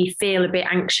made me feel a bit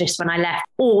anxious when I left,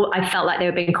 or I felt like they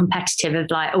were being competitive of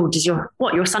like, oh,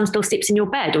 your son still sleeps in your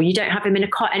bed, or you don't have him in a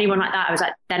cot, anyone like that, I was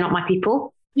like, they're not my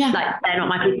people. Like, they're not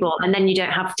my people. And then you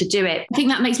don't have to do it. I think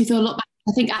that makes me feel a lot better.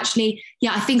 I think actually,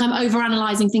 I think I'm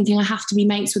overanalyzing, thinking I have to be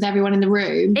mates with everyone in the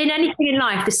room. In anything in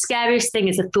life, the scariest thing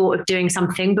is the thought of doing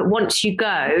something. But once you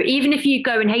go, even if you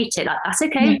go and hate it, like, that's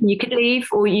okay. You could leave,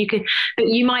 or you could, but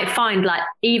you might find, like,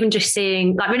 even just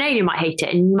seeing, like, Renee might hate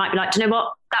it, and you might be like, do you know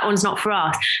what? That one's not for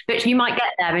us. But you might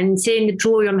get there and seeing the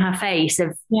joy on her face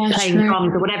of playing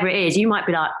drums or whatever it is, you might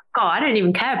be like, God, I don't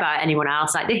even care about anyone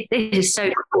else. Like, this is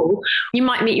so cool. You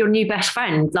might meet your new best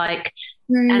friend. Like,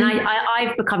 and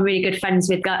I've become really good friends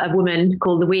with a woman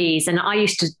called Louise. And I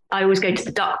always go to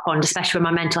the duck pond, especially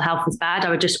when my mental health was bad. I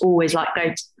would just always like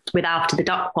go with Alf to the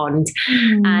duck pond.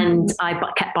 And I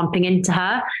kept bumping into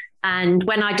her. And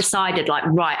when I decided, like,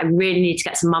 right, I really need to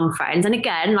get some mum friends. And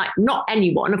again, like, not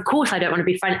anyone, of course I don't want to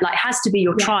be friends. Like, it has to be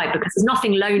your tribe, because there's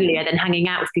nothing lonelier than hanging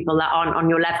out with people that aren't on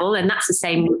your level. And that's the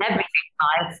same with everything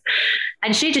in life.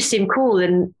 And she just seemed cool.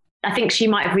 And I think she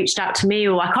might have reached out to me,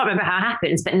 or I can't remember how it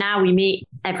happens, but now we meet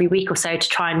every week or so to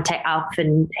try and take Alf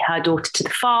and her daughter to the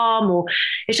farm. Or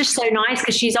it's just so nice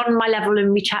because she's on my level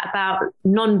and we chat about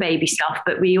non-baby stuff,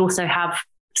 but we also have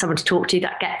someone to talk to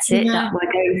that gets it, that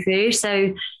we're going through.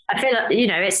 So I feel like, you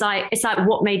know, it's like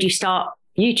what made you start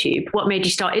YouTube? What made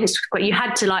you start Instagram? You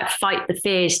had to, like, fight the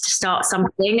fears to start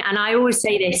something. And I always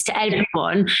say this to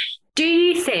everyone. Do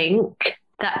you think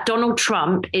that Donald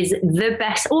Trump is the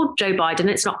best, or Joe Biden,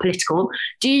 it's not political,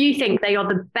 do you think they are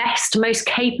the best, most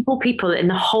capable people in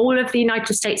the whole of the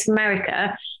United States of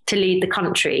America to lead the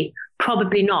country?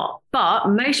 Probably not. But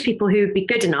most people who would be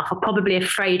good enough are probably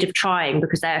afraid of trying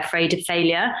because they're afraid of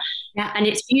failure. Yeah. And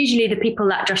it's usually the people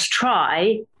that just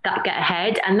try that get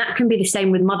ahead. And that can be the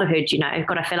same with motherhood, you know.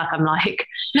 God, I feel like I'm like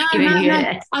giving you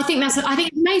I think it's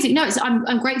amazing. No,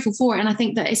 I'm grateful for it. And I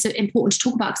think that it's important to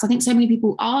talk about, because I think so many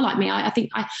people are like me. I think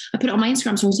I put it on my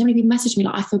Instagram story. So many people message me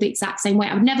like, I feel the exact same way.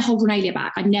 I would never hold Renelia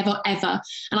back. I'd never, ever.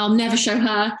 And I'll never show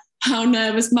her how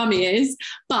nervous mummy is.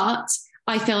 But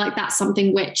I feel like that's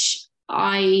something which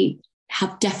I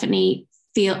have definitely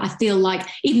I feel like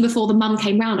even before the mum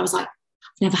came round, I was like,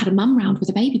 I've never had a mum round with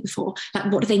a baby before.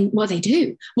 Like, what do they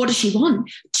do? What does she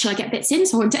want? Should I get bits in?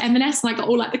 So I went to M&S and I got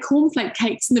all like the cornflake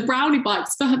cakes and the brownie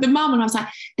bites for the mum. And I was like,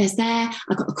 there's there.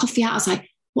 I got the coffee out. I was like,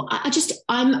 well,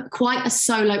 I'm quite a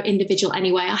solo individual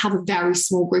anyway. I have a very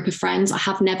small group of friends. I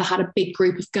have never had a big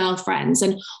group of girlfriends,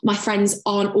 and my friends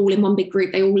aren't all in one big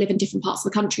group. They all live in different parts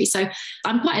of the country. So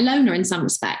I'm quite a loner in some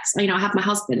respects. You know, I have my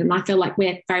husband and I feel like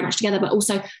we're very much together, but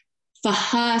also for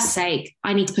her sake,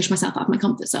 I need to push myself out of my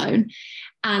comfort zone.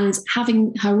 And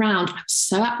having her around, I was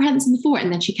so apprehensive before it.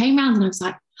 And then she came around and I was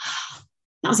like, oh,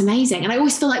 that was amazing. And I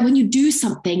always feel like when you do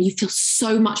something, you feel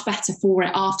so much better for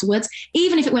it afterwards.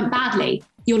 Even if it went badly,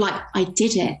 you're like, I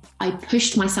did it. I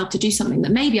pushed myself to do something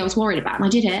that maybe I was worried about, and I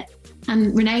did it.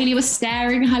 And Renelia was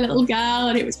staring at her little girl,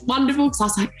 and it was wonderful because I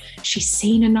was like, she's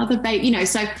seen another baby, you know.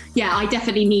 So yeah, I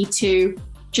definitely need to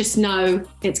just know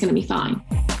it's going to be fine.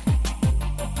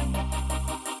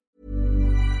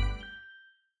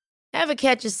 Ever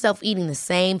catch yourself eating the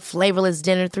same flavorless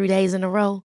dinner 3 days in a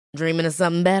row? Dreaming of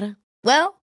something better?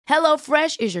 Well,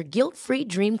 HelloFresh is your guilt-free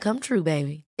dream come true,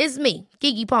 baby. It's me,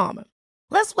 Keke Palmer.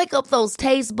 Let's wake up those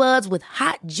taste buds with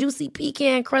hot, juicy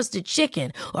pecan-crusted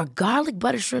chicken or garlic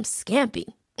butter shrimp scampi.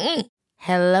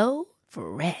 Hello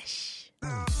Fresh.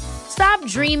 Stop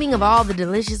dreaming of all the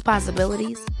delicious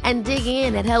possibilities and dig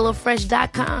in at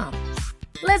HelloFresh.com.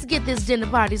 Let's get this dinner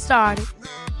party started.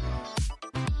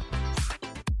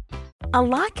 A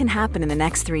lot can happen in the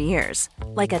next 3 years.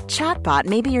 Like a chatbot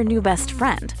may be your new best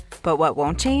friend. But what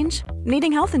won't change?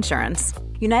 Needing health insurance.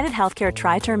 United Healthcare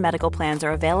Tri-Term Medical Plans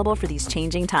are available for these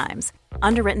changing times.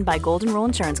 Underwritten by Golden Rule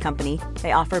Insurance Company,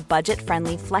 they offer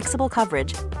budget-friendly, flexible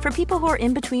coverage for people who are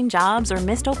in between jobs or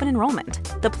missed open enrollment.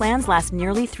 The plans last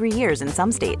nearly 3 years in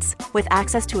some states, with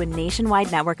access to a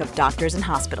nationwide network of doctors and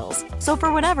hospitals. So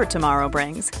for whatever tomorrow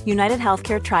brings, United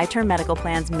Healthcare Tri-Term Medical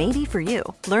Plans may be for you.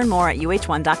 Learn more at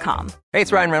UH1.com. Hey,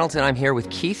 it's Ryan Reynolds, and I'm here with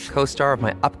Keith, co-star of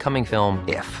my upcoming film,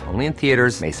 If, only in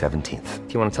theaters May 17th.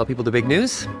 Do you want to tell people the big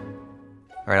news?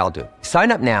 All right, I'll do it.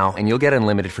 Sign up now and you'll get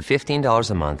unlimited for $15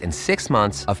 a month and 6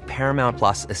 months of Paramount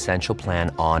Plus Essential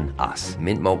Plan on us.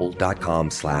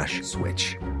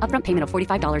 MintMobile.com/switch. Upfront payment of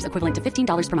 $45 equivalent to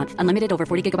 $15 per month. Unlimited over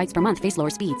 40 gigabytes per month. Face lower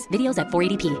speeds. Videos at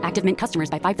 480p. Active Mint customers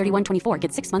by 531.24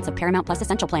 get 6 months of Paramount Plus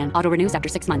Essential Plan. Auto renews after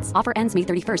 6 months. Offer ends May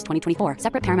 31st, 2024.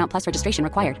 Separate Paramount Plus registration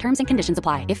required. Terms and conditions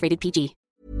apply if rated PG.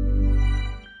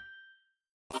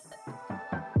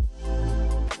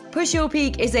 Push Your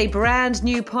Peak is a brand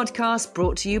new podcast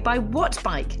brought to you by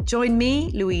Wattbike. Join me,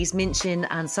 Louise Minchin,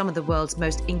 and some of the world's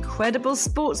most incredible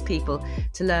sports people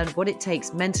to learn what it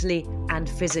takes mentally and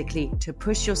physically to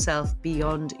push yourself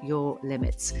beyond your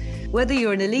limits. Whether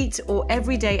you're an elite or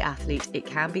everyday athlete, it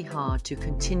can be hard to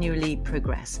continually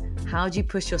progress. How do you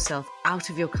push yourself out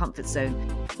of your comfort zone?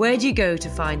 Where do you go to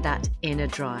find that inner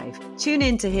drive? Tune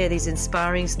in to hear these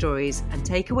inspiring stories and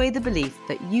take away the belief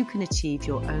that you can achieve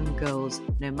your own goals,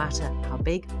 no matter how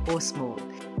big or small.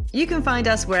 You can find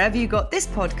us wherever you got this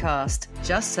podcast.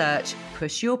 Just search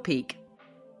Push Your Peak.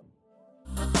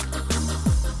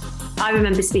 I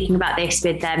remember speaking about this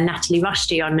with Natalie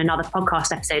Rushdie on another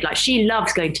podcast episode. Like, she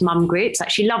loves going to mum groups,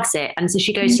 like she loves it. And so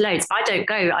she goes to loads. I don't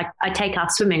go, I take her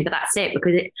swimming, but that's it.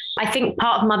 Because I think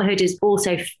part of motherhood is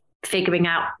also figuring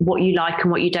out what you like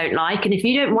and what you don't like. And if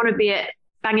you don't want to be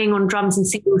banging on drums and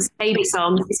singing baby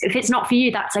songs, if it's not for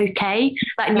you, that's okay.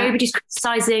 Like, nobody's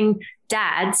criticizing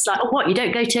dads. Like, oh, what, you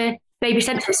don't go to baby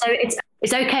centre? So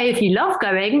it's okay if you love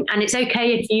going, and it's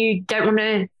okay if you don't want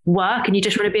to work and you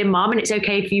just want to be a mum, and it's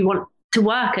okay if you want to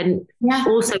work and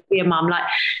also be a mum. Like,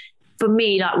 for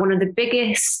me, like, one of the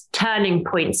biggest turning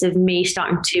points of me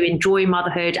starting to enjoy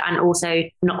motherhood and also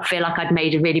not feel like I'd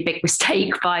made a really big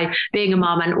mistake by being a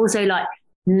mum, and also like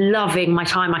loving my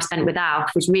time I spent with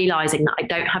Alf, was realizing that I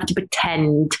don't have to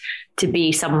pretend to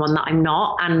be someone that I'm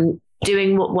not, and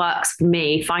doing what works for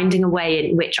me, finding a way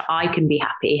in which I can be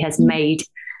happy, has made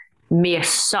me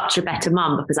such a better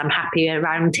mum because I'm happy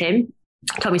around him.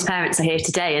 Tommy's parents are here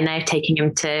today and they're taking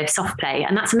him to soft play,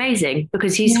 and that's amazing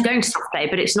because he's going to soft play,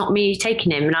 but it's not me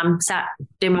taking him, and I'm sat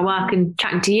doing my work and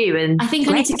chatting to you. And I think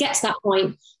I need to get to that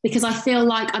point because I feel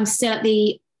like I'm still at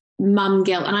the mum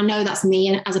guilt, and I know that's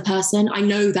me as a person. I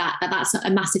know that's a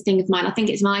massive thing of mine. I think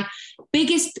it's my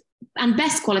biggest and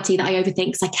best quality that I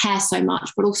overthink because I care so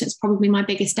much, but also it's probably my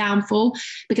biggest downfall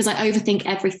because I overthink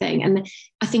everything. And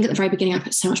I think at the very beginning I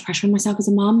put so much pressure on myself as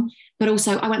a mum, but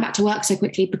also I went back to work so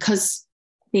quickly because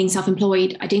being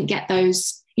self-employed, I didn't get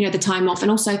those, the time off.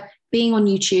 And also being on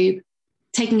YouTube,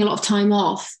 taking a lot of time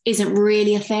off isn't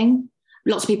really a thing.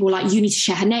 Lots of people are like, you need to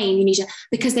share her name,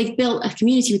 because they've built a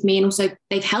community with me, and also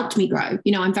they've helped me grow.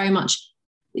 I'm very much,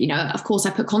 of course I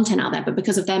put content out there, but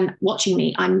because of them watching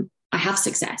me, I have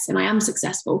success and I am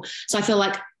successful. So I feel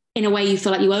like in a way you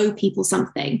feel like you owe people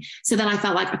something. So then I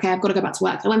felt like, okay, I've got to go back to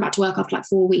work. I went back to work after like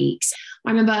 4 weeks.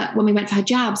 I remember when we went for her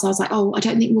jabs, I was like, oh, I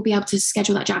don't think we'll be able to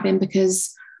schedule that jab in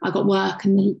because I got work.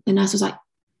 And the nurse was like,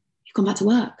 you've gone back to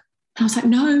work. And I was like,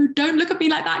 no, don't look at me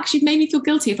like that, because you've made me feel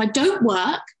guilty. If I don't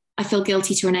work, I feel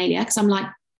guilty to Renalia because I'm like,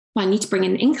 well, I need to bring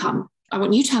in income. I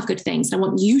want you to have good things. I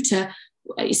want you to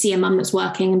see a mum that's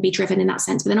working and be driven in that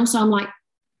sense. But then also I'm like,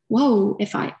 whoa,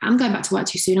 if I am going back to work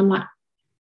too soon, I'm like,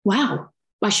 wow,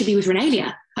 I should be with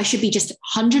Renalia. I should be just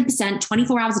 100%,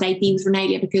 24 hours a day being with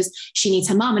Renalia because she needs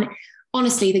her mum. And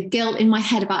honestly, the guilt in my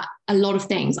head about a lot of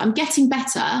things, I'm getting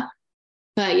better.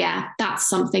 But yeah, that's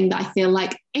something that I feel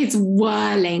like is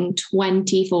whirling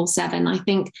 24/7. I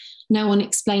think no one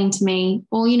explained to me,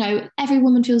 or, every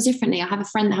woman feels differently. I have a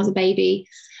friend that has a baby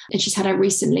and she's had her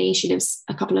recently. She lives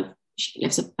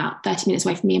about 30 minutes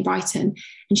away from me in Brighton.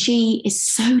 And she is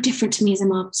so different to me as a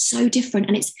mum, so different.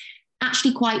 And it's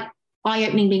actually quite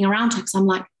eye-opening being around her because I'm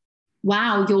like,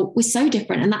 wow, we're so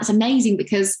different. And that's amazing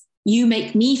because you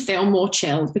make me feel more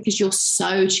chilled because you're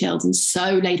so chilled and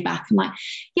so laid back. I'm like,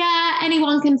 yeah,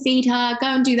 anyone can feed her, go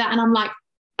and do that. And I'm like,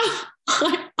 oh,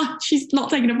 she's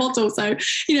not taking a bottle. So,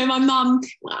 my mum,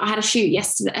 I had a shoot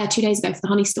yesterday, 2 days ago for the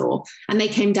Honey Store, and they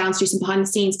came down to do some behind the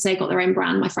scenes because they got their own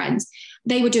brand, my friends.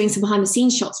 They were doing some behind the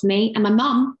scenes shots for me, and my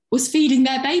mum was feeding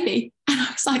their baby. And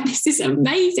I was like, this is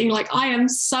amazing. Like, I am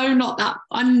so not that,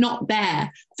 I'm not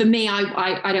there. For me,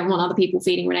 I don't want other people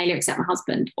feeding Renalia except my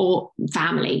husband or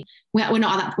family. We're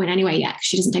not at that point anyway yet because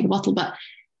she doesn't take a bottle. But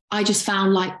I just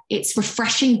found like it's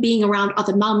refreshing being around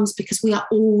other mums because we're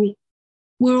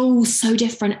all so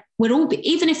different.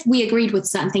 Even if we agreed with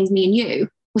certain things, me and you,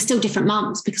 we're still different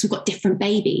mums because we've got different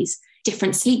babies,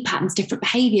 different sleep patterns, different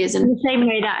behaviors. And the same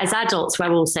way that as adults,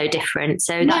 we're all so different.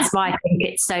 So that's why I think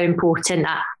it's so important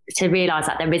to realise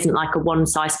that there isn't like a one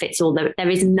size fits all. There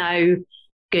is no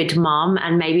good mum,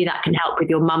 and maybe that can help with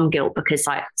your mum guilt because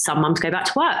like some mums go back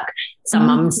to work, some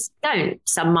mums don't,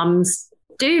 some mums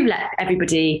do let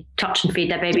everybody touch and feed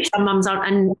their baby, some mums aren't,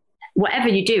 and whatever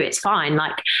you do, it's fine.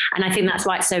 Like, and I think that's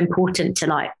why it's so important to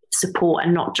like support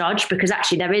and not judge, because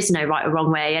actually there is no right or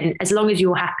wrong way. And as long as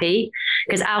you're happy,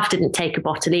 because Alf didn't take a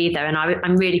bottle either. And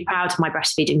I'm really proud of my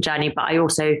breastfeeding journey, but I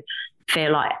also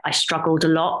feel like I struggled a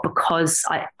lot because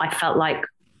I felt like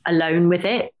alone with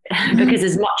it. Because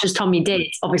as much as Tommy did,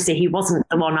 obviously he wasn't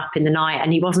the one up in the night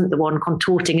and he wasn't the one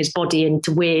contorting his body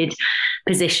into weird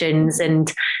positions.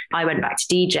 And I went back to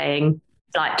DJing.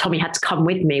 Like Tommy had to come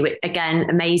with me, which, again,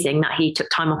 amazing that he took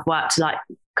time off work to like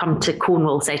come to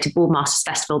Cornwall, say to Ballmasters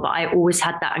Festival. But I always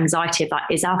had that anxiety of like,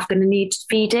 is Alf going to need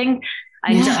feeding?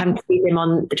 I ended up having to feed him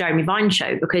on the Jeremy Vine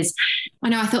show because I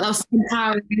know, I thought that was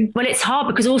empowering. Well, it's hard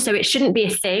because also it shouldn't be a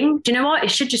thing. Do you know what?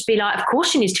 It should just be like, of course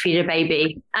she needs to feed her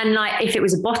baby. And like, if it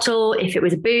was a bottle, if it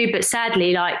was a boob, but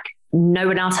sadly, like no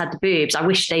one else had the boobs. I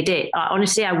wish they did.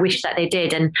 Honestly, I wish that they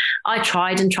did. And I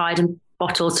tried and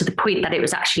bottles to the point that it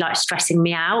was actually like stressing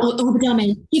me out. Or the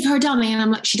dummy. Give her a dummy. And I'm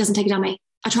like, she doesn't take a dummy.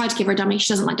 I tried to give her a dummy.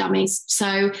 She doesn't like dummies.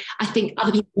 So I think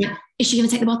other people, is she going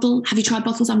to take the bottle? Have you tried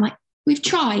bottles? I'm like, we've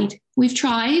tried.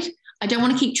 I don't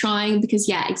want to keep trying because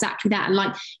exactly that. And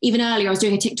like even earlier, I was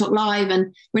doing a TikTok live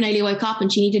and Renelia woke up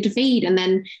and she needed to feed. And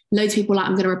then loads of people were like,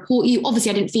 I'm going to report you.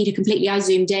 Obviously I didn't feed her completely. I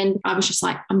zoomed in. I was just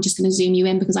like, I'm just going to zoom you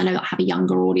in because I know that I have a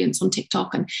younger audience on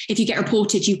TikTok. And if you get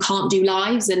reported, you can't do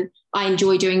lives. And I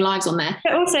enjoy doing lives on there.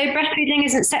 But also breastfeeding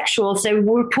isn't sexual. So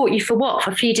we'll report you for what?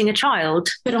 For feeding a child?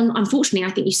 But unfortunately,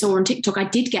 I think you saw on TikTok, I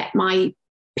did get my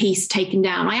piece taken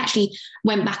down. I actually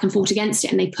went back and fought against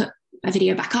it and they put a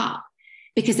video back up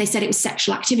because they said it was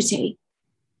sexual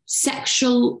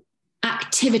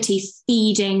activity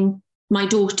feeding my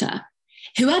daughter.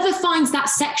 Whoever finds that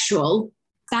sexual,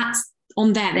 that's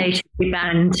on them. They should be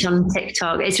banned on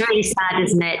TikTok. It's really sad,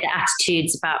 isn't it? The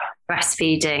attitudes about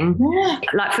breastfeeding. Yeah.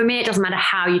 Like for me, it doesn't matter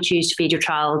how you choose to feed your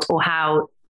child or how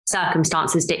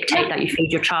circumstances dictate that you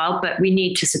feed your child, but we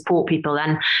need to support people.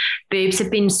 And boobs have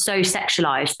been so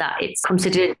sexualized that it's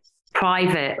considered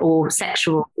private or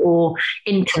sexual or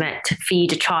intimate to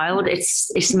feed a child.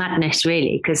 It's madness,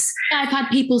 really, because I've had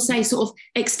people say sort of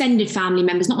extended family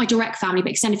members, not my direct family,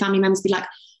 but extended family members be like,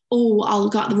 oh, I'll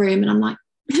go out the room. And I'm like,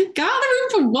 go out the room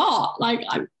for what? Like,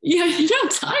 I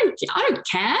don't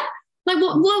care. Like,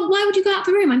 why would you go out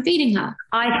the room? I'm feeding her.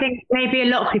 I think maybe a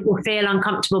lot of people feel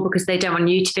uncomfortable because they don't want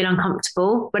you to feel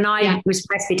uncomfortable. When I was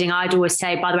breastfeeding, I'd always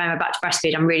say, by the way, I'm about to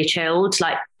breastfeed, I'm really chilled.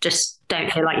 Like, just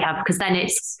don't feel like you have, because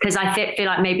I feel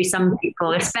like maybe some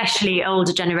people, especially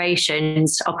older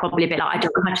generations, are probably a bit like, I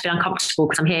don't have to feel uncomfortable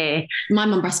because I'm here. My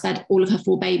mum breastfed all of her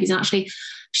 4 babies. And actually,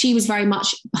 she was very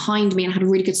much behind me and had a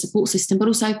really good support system. But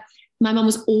also, my mum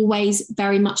was always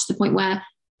very much to the point where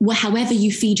however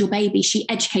you feed your baby, she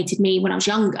educated me when I was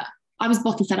younger. I was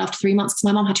bottle fed after 3 months because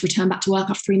my mum had to return back to work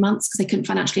after 3 months because they couldn't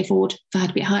financially afford for her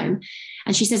to be at home.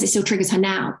 And she says it still triggers her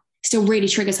now, still really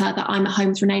triggers her that I'm at home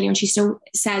with Renelia. And she still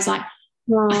says like,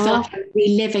 I feel like I'm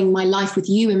reliving my life with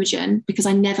you, Imogen, because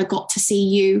I never got to see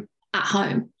you at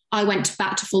home. I went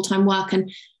back to full-time work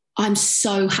and I'm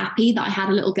so happy that I had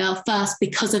a little girl first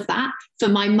because of that, for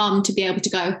my mum to be able to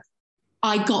go,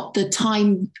 I got the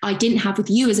time I didn't have with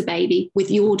you as a baby,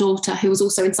 with your daughter, who was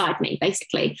also inside me,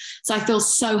 basically. So I feel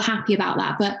so happy about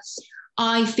that. But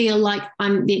I feel like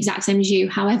I'm the exact same as you.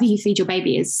 However you feed your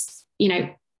baby is,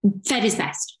 fed is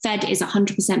best. Fed is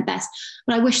 100% best.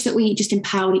 But I wish that we just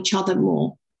empowered each other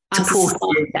more.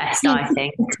 Supported is best, I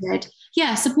think.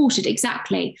 Yeah, supported,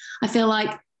 exactly. I feel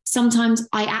like sometimes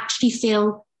I actually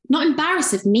feel not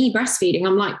embarrassed of me breastfeeding.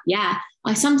 I'm like,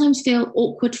 I sometimes feel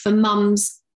awkward for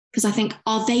mums, because I think,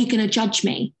 are they going to judge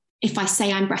me if I say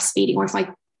I'm breastfeeding or if I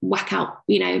whack out,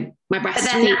 my breast?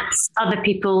 But then that's other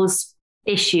people's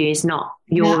issues, not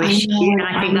your issue. And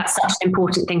I think that's such an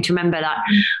important thing to remember. That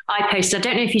I posted, I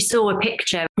don't know if you saw a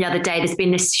picture the other day, there's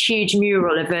been this huge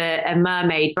mural of a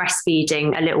mermaid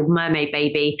breastfeeding a little mermaid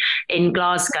baby in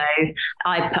Glasgow.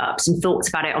 I put up some thoughts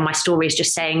about it on my stories,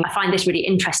 just saying, I find this really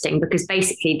interesting because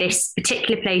basically this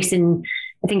particular place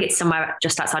I think it's somewhere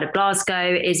just outside of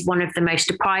Glasgow, is one of the most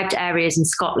deprived areas in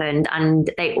Scotland. And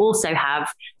they also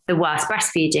have the worst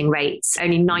breastfeeding rates.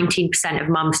 Only 19% of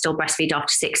mums still breastfeed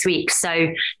after 6 weeks. So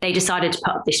they decided to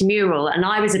put up this mural. And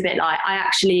I was a bit like, I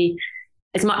actually,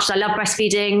 as much as I love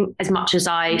breastfeeding, as much as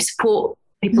I support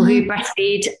people who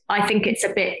breastfeed, I think it's a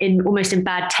bit almost in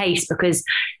bad taste because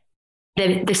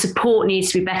the support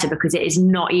needs to be better because it is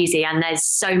not easy. And there's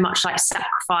so much like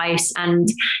sacrifice, and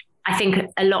I think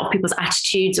a lot of people's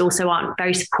attitudes also aren't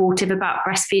very supportive about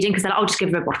breastfeeding because they're like, I'll just give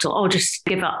her a bottle, I'll just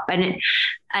give up. And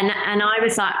I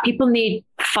was like, people need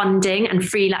funding and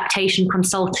free lactation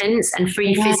consultants and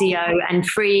free physio and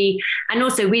free, and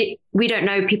also we don't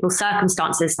know people's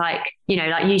circumstances. Like,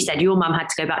 like you said, your mum had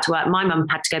to go back to work. My mum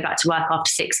had to go back to work after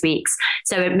 6 weeks.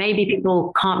 So maybe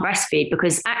people can't breastfeed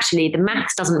because actually the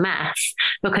maths doesn't math,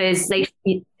 because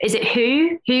is it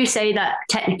who say that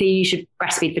technically you should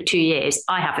breastfeed for 2 years?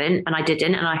 I haven't, and I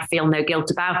didn't, and I feel no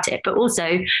guilt about it. But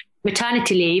also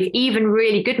maternity leave, even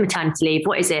really good maternity leave,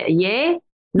 what is it, a year?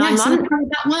 9 months. So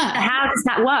how does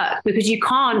that work? Because you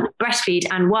can't breastfeed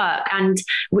and work. And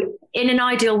in an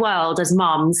ideal world as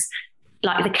mums,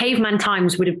 like the caveman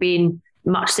times would have been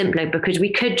much simpler because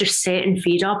we could just sit and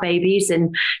feed our babies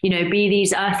and, you know, be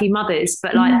these earthy mothers.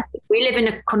 But like we live in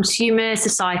a consumer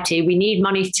society. We need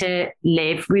money to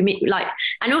live.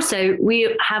 And also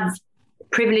we have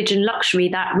privilege and luxury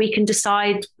that we can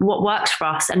decide what works for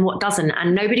us and what doesn't.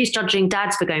 And nobody's judging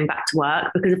dads for going back to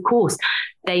work because of course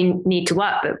they need to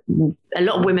work, but a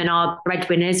lot of women are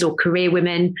breadwinners or career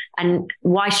women, and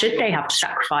why should they have to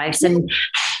sacrifice?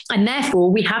 And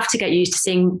therefore we have to get used to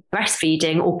seeing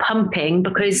breastfeeding or pumping,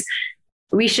 because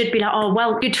we should be like, oh,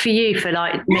 well, good for you for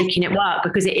like making it work,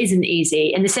 because it isn't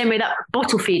easy. In the same way that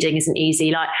bottle feeding isn't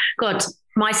easy. Like, God,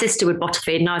 my sister would bottle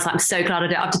feed and I was like, I'm so glad I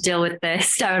don't have to deal with the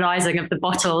sterilizing of the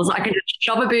bottles. I can just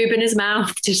shove a boob in his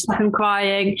mouth to stop him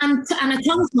crying. And a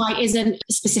tongue tie isn't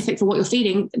specific for what you're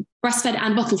feeding. Breastfed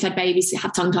and bottle fed babies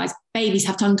have tongue ties. Babies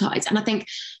have tongue ties. And I think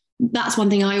that's one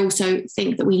thing I also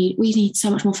think that we need so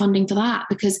much more funding for that,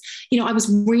 because, you know, I was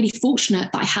really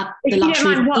fortunate that I had the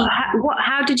luxury.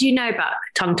 How did you know about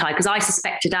tongue tie? Because I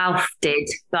suspected Alf did,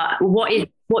 but what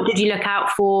did you look out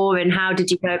for and how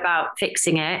did you go about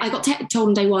fixing it? I got told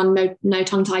on day 1, no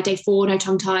tongue tie. Day 4, no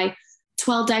tongue tie.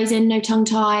 12 days in, no tongue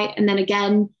tie. And then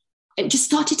again, it just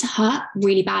started to hurt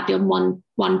really badly on one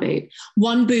boob.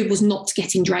 One boob was not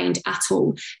getting drained at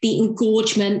all. The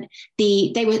engorgement,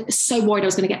 they were so worried I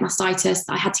was going to get mastitis.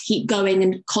 I had to keep going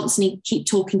and constantly keep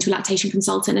talking to a lactation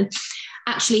consultant. And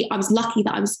actually, I was lucky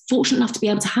that I was fortunate enough to be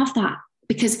able to have that,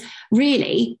 because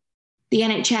really the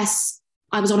NHS,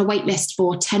 I was on a wait list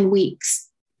for 10 weeks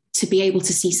to be able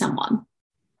to see someone.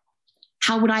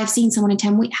 How would I have seen someone in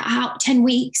 10 weeks? 10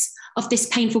 weeks of this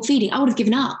painful feeding? I would have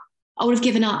given up.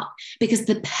 Because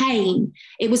the pain,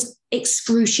 it was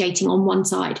excruciating on one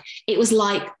side. It was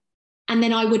like, and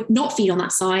then I would not feed on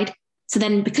that side. So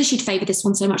then because she'd favoured this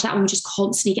one so much, that one would just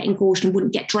constantly get engorged and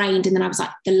wouldn't get drained. And then I was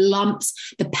like, the lumps,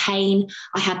 the pain,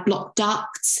 I had blocked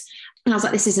ducts. And I was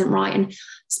like, this isn't right. And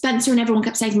Spencer and everyone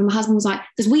kept saying to me, my husband was like,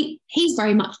 because he's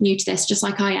very much new to this, just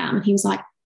like I am. And he was like,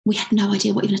 we had no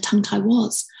idea what even a tongue tie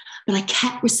was. But I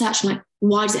kept researching, like,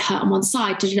 why does it hurt on one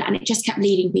side? And it just kept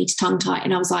leading me to tongue tie.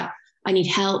 And I was like, I need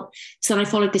help. So then I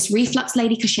followed this reflux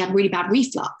lady because she had really bad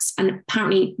reflux. And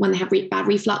apparently when they have bad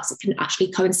reflux, it can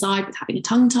actually coincide with having a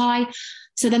tongue tie.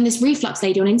 So then this reflux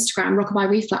lady on Instagram, Rockabye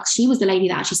Reflux, she was the lady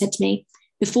that actually said to me,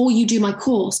 before you do my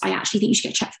course, I actually think you should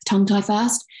get checked for the tongue tie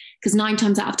first, because 9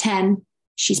 times out of 10,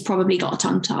 she's probably got a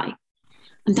tongue tie.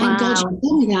 And thank God she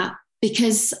told me that,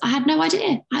 because I had no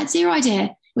idea. I had zero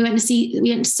idea. We went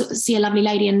to see a lovely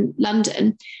lady in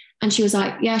London, and she was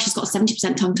like, yeah, she's got a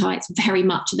 70% tongue tie. It's very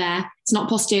much there. It's not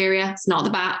posterior. It's not the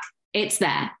back. It's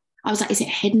there. I was like, is it a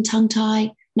hidden tongue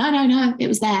tie? No. It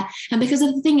was there. And because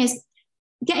of the thing is,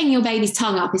 getting your baby's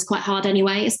tongue up is quite hard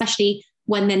anyway, especially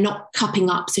when they're not cupping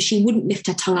up. So she wouldn't lift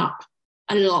her tongue up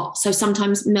a lot. So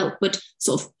sometimes milk would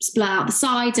sort of splurt out the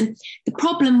sides. And the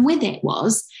problem with it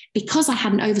was, because I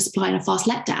had an oversupply and a fast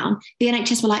letdown, the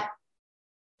NHS were like,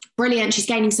 brilliant, she's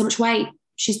gaining so much weight.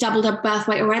 She's doubled her birth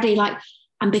weight already.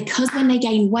 And because when they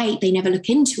gain weight, they never look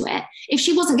into it. If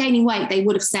she wasn't gaining weight, they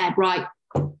would have said, right,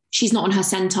 she's not on her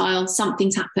centile,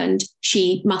 something's happened,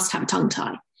 she must have a tongue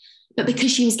tie. But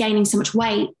because she was gaining so much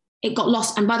weight, it got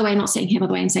lost. And by the way, I'm not sitting here, by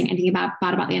the way, and saying anything bad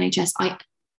about the NHS.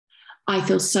 I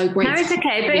feel so grateful. No, it's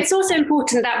okay. But it's also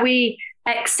important that we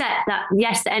accept that,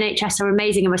 yes, the NHS are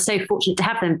amazing and we're so fortunate to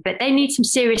have them, but they need some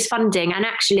serious funding. And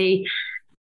actually,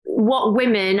 what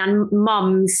women and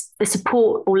mums, the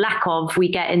support or lack of we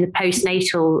get in the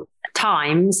postnatal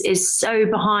times is so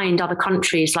behind other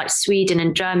countries like Sweden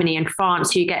and Germany and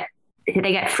France, they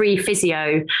get free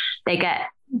physio, they get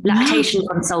lactation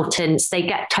consultants, they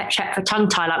get checked for tongue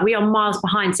tie. Like, we are miles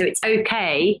behind. So it's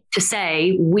okay to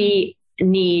say we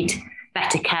need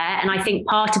better care. And I think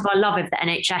part of our love of the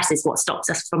NHS is what stops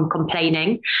us from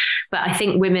complaining. But I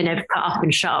think women have put up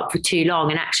and shut up for too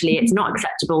long. And actually, it's not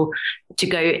acceptable to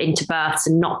go into births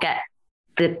and not get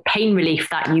the pain relief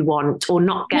that you want, or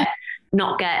not get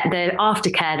the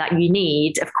aftercare that you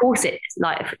need. Of course, it's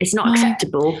not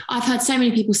acceptable. I've heard so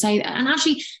many people say that. And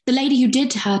actually, the lady who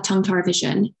did her tongue tie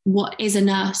revision is a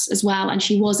nurse as well. And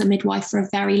she was a midwife for a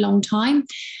very long time.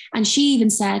 And she even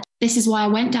said, this is why I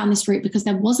went down this route, because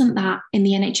there wasn't that in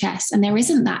the NHS, and there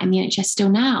isn't that in the NHS still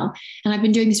now. And I've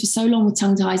been doing this for so long with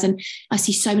tongue ties, and I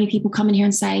see so many people come in here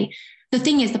and say,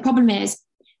 the problem is,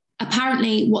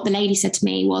 apparently what the lady said to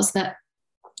me was that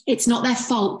it's not their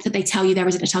fault that they tell you there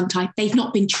isn't a tongue tie. They've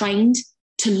not been trained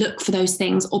to look for those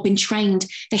things, or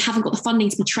they haven't got the funding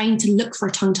to be trained to look for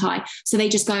a tongue tie. So they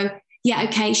just go, yeah,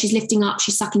 okay, she's lifting up,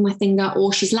 she's sucking my finger,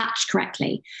 or she's latched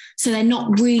correctly. So they're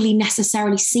not really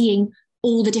necessarily seeing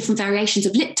all the different variations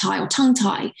of lip tie or tongue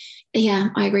tie. Yeah,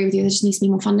 I agree with you. There just needs to be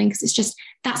more funding, because it's just,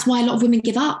 that's why a lot of women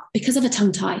give up, because of a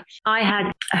tongue tie. I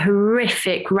had a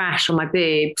horrific rash on my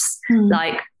boobs.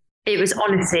 Like, it was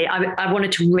honestly, I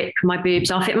wanted to rip my boobs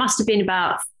off. It must have been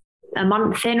about a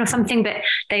month in or something, but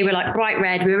they were like bright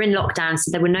red. We were in lockdown,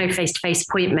 so there were no face-to-face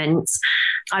appointments.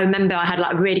 I remember I had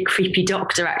like a really creepy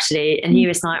doctor actually, and he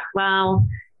was like, well,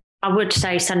 I would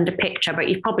say send a picture, but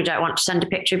you probably don't want to send a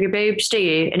picture of your boobs, do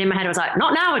you? And in my head I was like,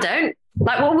 not now, I don't.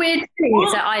 Like, what weird thing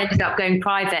is that I ended up going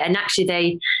private, and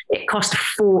actually it cost a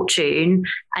fortune,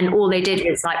 and all they did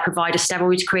was like provide a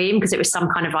steroid cream because it was some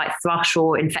kind of like thrush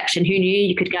or infection. Who knew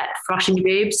you could get thrush in your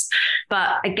boobs?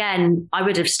 But again, I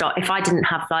would have stopped if I didn't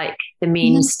have like the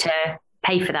means to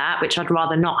pay for that, which I'd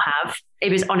rather not have.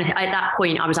 It was on at that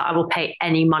point, I was like, I will pay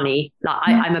any money. Like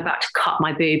I'm about to cut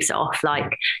my boobs off.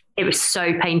 Like, it was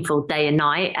so painful day and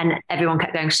night, and everyone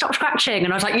kept going, stop scratching.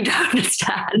 And I was like, you don't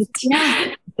understand.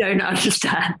 Yeah. Don't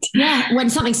understand. Yeah. When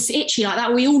something's itchy like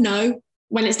that, we all know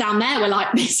when it's down there, we're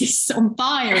like, this is on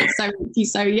fire. It's so itchy.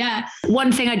 So yeah.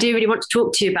 One thing I do really want to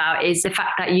talk to you about is the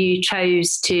fact that you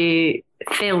chose to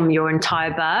film your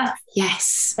entire birth. Yes.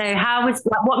 So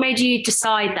what made you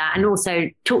decide that? And also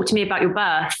talk to me about your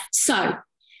birth. So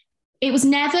it was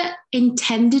never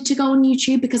intended to go on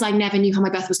YouTube, because I never knew how my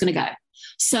birth was going to go.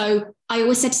 So I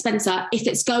always said to Spencer, if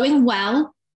it's going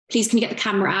well, please can you get the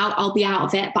camera out? I'll be out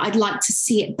of it, but I'd like to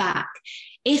see it back.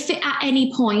 If at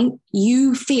any point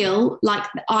you feel like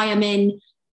I am in,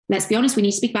 let's be honest, we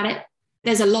need to speak about it.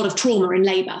 There's a lot of trauma in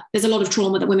labor. There's a lot of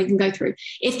trauma that women can go through.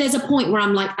 If there's a point where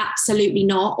I'm like, absolutely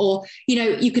not, or, you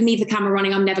know, you can leave the camera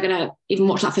running, I'm never going to even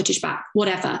watch that footage back,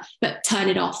 whatever, but turn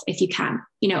it off if you can.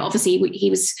 You know, obviously he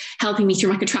was helping me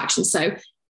through my contractions, so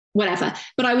whatever.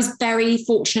 But I was very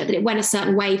fortunate that it went a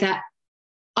certain way that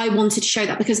I wanted to show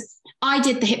that, because I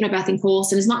did the hypnobirthing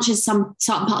course, and as much as some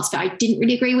certain parts of it I didn't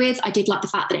really agree with, I did like the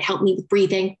fact that it helped me with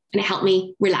breathing and it helped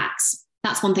me relax.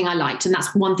 That's one thing I liked, and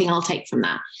that's one thing I'll take from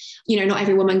that. You know, not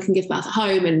every woman can give birth at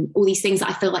home, and all these things that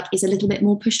I feel like is a little bit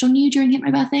more pushed on you during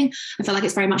hypnobirthing. I feel like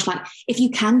it's very much like, if you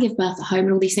can give birth at home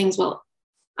and all these things, well,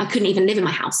 I couldn't even live in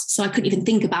my house, so I couldn't even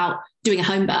think about doing a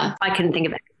home birth. I couldn't think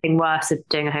of anything worse of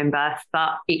doing a home birth,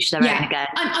 but each their own again.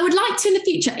 I would like to in the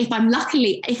future, if I'm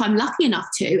lucky enough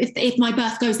to, if my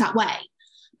birth goes that way.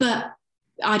 But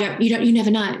you never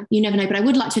know. But I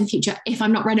would like to in the future, if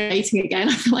I'm not renovating again.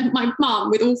 I feel like my mum,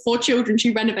 with all 4 children,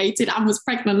 she renovated and was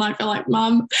pregnant. I feel like,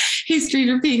 mum, history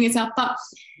repeating itself. But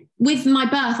with my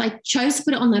birth, I chose to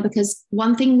put it on there because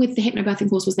one thing with the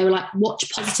hypnobirthing course was they were like, watch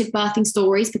positive birthing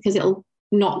stories, because it'll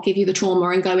not give you the trauma,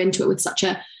 and go into it with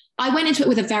I went into it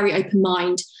with a very open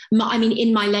mind. I mean,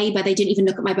 in my labor, they didn't even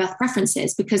look at my birth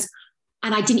preferences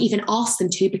and I didn't even ask them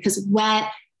to, because where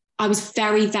I was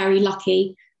very, very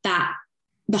lucky that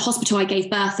the hospital I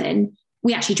gave birth in,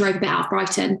 we actually drove a bit out of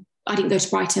Brighton. I didn't go to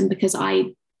Brighton because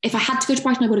if I had to go to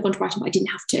Brighton, I would have gone to Brighton, but I didn't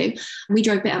have to. We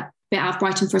drove a bit out of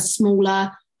Brighton for a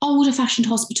smaller, older fashioned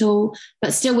hospital,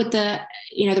 but still with the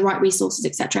right resources,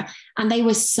 etc. And they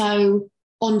were so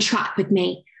on track with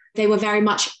me. They were very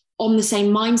much on the same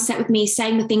mindset with me,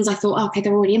 saying the things I thought, oh, okay,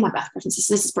 they're already in my birth preferences,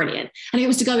 so this is brilliant. And if it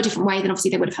was to go a different way, then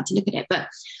obviously they would have had to look at it. But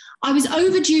I was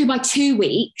overdue by 2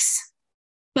 weeks,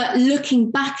 but looking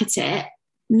back at it,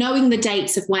 knowing the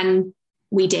dates of when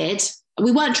we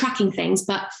weren't tracking things,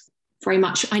 but very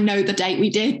much I know the date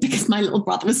we did because my little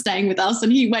brother was staying with us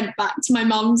and he went back to my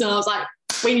mum's, and I was like,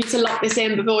 we need to lock this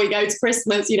in before we go to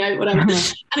Christmas, whatever. And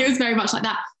it was very much like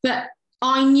that. But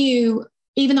I knew,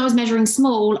 even though I was measuring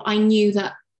small, I knew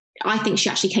that I think she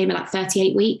actually came at like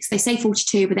 38 weeks. They say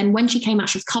 42, but then when she came out,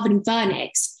 she was covered in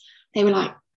vernix. They were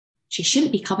like, she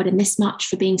shouldn't be covered in this much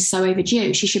for being so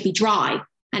overdue. She should be dry,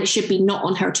 and it should be not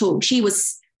on her at all. She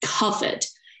was covered.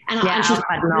 And Alf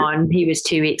had none. He was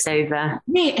 2 weeks over.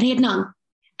 Yeah, and he had none.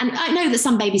 And I know that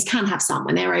some babies can have some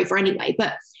when they're over anyway,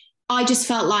 but I just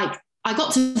felt like I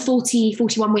got to 40,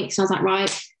 41 weeks, and I was like,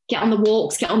 right, get on the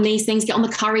walks, get on these things, get on the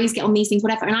curries, get on these things,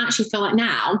 whatever. And I actually feel like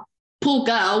now, poor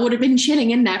girl would have been chilling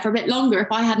in there for a bit longer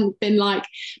if I hadn't been like,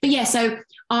 but yeah, so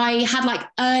I had like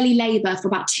early labor for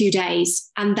about 2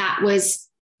 days, and that was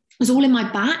all in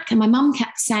my back. And my mum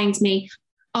kept saying to me,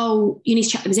 oh, you need to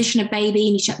check the position of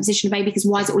baby, because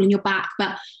why is it all in your back?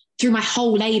 But through my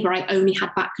whole labor, I only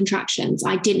had back contractions.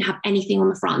 I didn't have anything on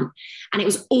the front, and it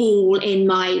was all in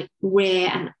my rear.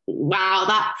 And wow,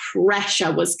 that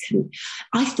pressure was,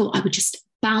 I thought I would just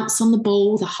bounce on the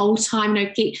ball the whole time.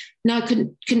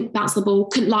 Couldn't bounce the ball,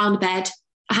 couldn't lie on the bed.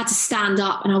 I had to stand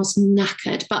up, and I was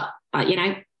knackered. But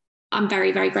I'm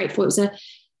very, very grateful. It was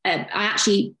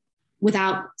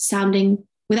without sounding,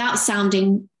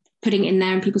 putting it in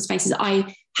there in people's faces,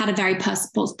 I had a very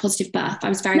positive birth. I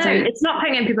was very. It's not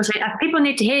putting it in people's faces. People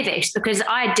need to hear this, because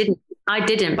I didn't,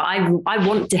 but I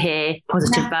want to hear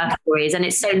positive birth stories. And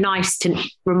it's so nice to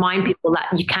remind people that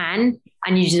you can,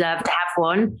 and you deserve to have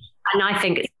one. And I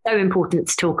think it's so important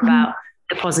to talk about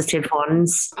the positive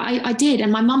ones. I did.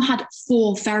 And my mum had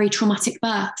 4 very traumatic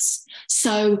births.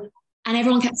 So, and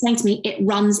everyone kept saying to me, it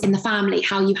runs in the family,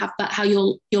 how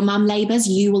your mum labours,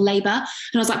 you will labour. And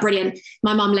I was like, brilliant.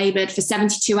 My mum laboured for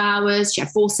 72 hours. She had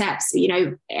forceps,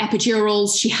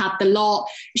 epidurals. She had the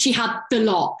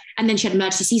lot. And then she had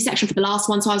emergency C-section for the last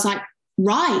one. So I was like,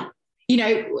 right,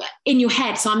 in your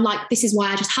head. So I'm like, this is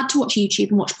why I just had to watch YouTube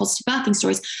and watch positive birthing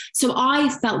stories. So I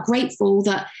felt grateful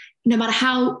that no matter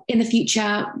how in the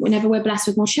future, whenever we're blessed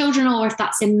with more children, or if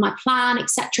that's in my plan,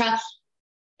 etc.,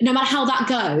 no matter how that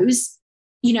goes,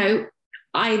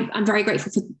 I'm very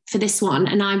grateful for this one.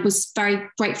 And I was very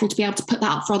grateful to be able to put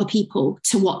that up for other people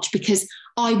to watch, because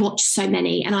I watch so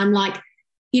many, and I'm like,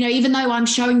 even though I'm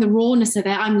showing the rawness of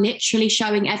it, I'm literally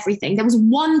showing everything. There was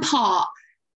one part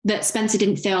that Spencer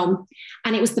didn't film,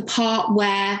 and it was the part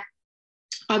where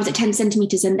I was at 10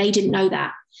 centimeters and they didn't know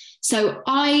that. So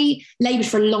I laboured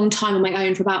for a long time on my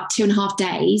own, for about 2.5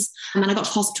 days. And then I got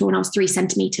to hospital and I was 3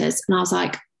 centimeters. And I was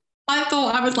like, I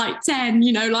thought I was like 10,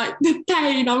 like the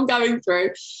pain I'm going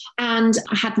through. And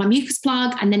I had my mucus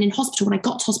plug. And then in hospital, when I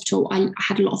got to hospital, I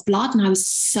had a lot of blood and I was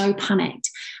so panicked.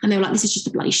 And they were like, this is just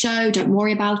a bloody show. Don't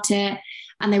worry about it.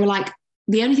 And they were like,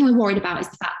 the only thing we're worried about is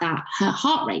the fact that her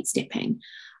heart rate's dipping.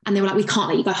 And they were like, we can't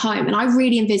let you go home. And I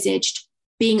really envisaged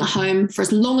being at home for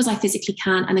as long as I physically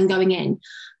can and then going in.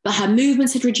 But her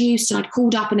movements had reduced, and I'd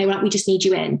called up and they were like, we just need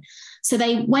you in. So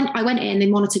I went in, they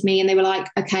monitored me, and they were like,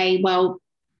 okay, well,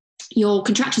 your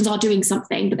contractions are doing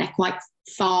something, but they're quite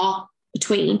far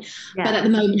between. Yeah. But at the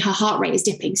moment, her heart rate is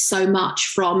dipping so much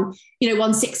from,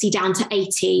 160 down to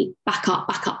 80, back up,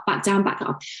 back down, back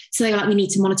up. So they were like, we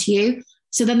need to monitor you.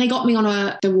 So then they got me on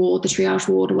the ward, the triage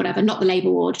ward or whatever, not the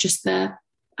labour ward, just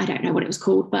I don't know what it was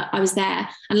called, but I was there,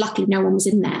 and luckily no one was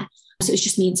in there. So it was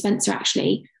just me and Spencer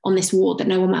actually on this ward that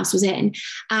no one else was in.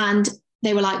 And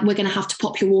they were like, we're going to have to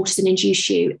pop your waters and induce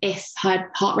you if her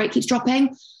heart rate keeps dropping.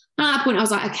 And at that point I was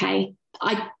like, okay.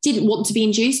 I didn't want to be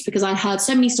induced because I heard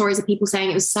so many stories of people saying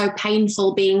it was so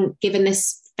painful being given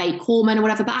this fake hormone or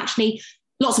whatever. But actually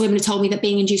lots of women have told me that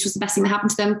being induced was the best thing that happened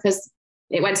to them because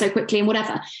it went so quickly and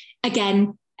whatever.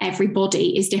 Again,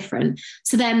 everybody is different.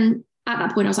 So then at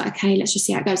that point I was like, okay, let's just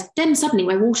see how it goes. Then suddenly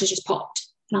my waters just popped.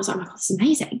 And I was like, oh my God, this is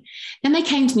amazing. Then they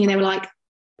came to me and they were like,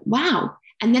 wow.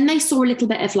 And then they saw a little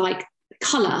bit of like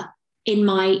colour in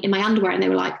my underwear. And they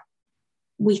were like,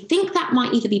 we think that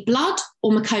might either be blood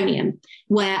or meconium,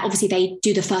 where obviously they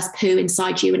do the first poo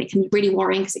inside you and it can be really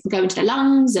worrying because it can go into their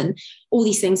lungs and all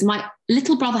these things. My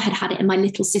little brother had it and my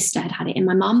little sister had it in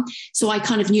my mum. So I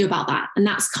kind of knew about that. And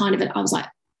that's kind of it. I was like,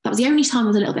 that was the only time I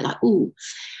was a little bit like, ooh.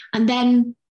 And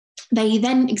then they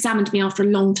then examined me after a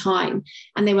long time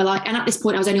and they were like, and at this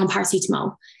point I was only on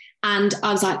paracetamol and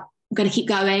I was like, I'm going to keep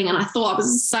going. And I thought I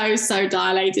was so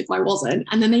dilated, but I wasn't.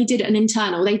 And then they did an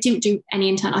internal. They didn't do any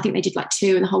internal. I think they did like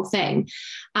 2 in the whole thing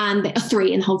and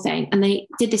 3 in the whole thing. And they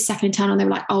did this second internal and they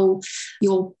were like, oh,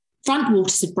 your front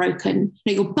waters have broken.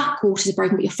 No, your back waters are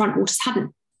broken, but your front waters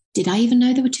hadn't. Did I even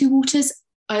know there were 2 waters?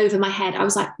 Over my head. I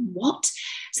was like, what?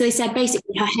 So they said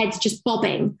basically her head's just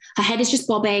bobbing. Her head is just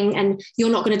bobbing and you're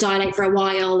not going to dilate for a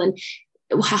while. And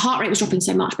her heart rate was dropping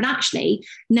so much. But actually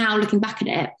now looking back at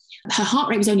it, her heart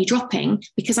rate was only dropping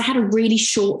because I had a really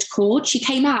short cord. She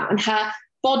came out and her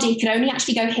body could only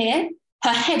actually go here. Her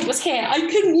head was here. I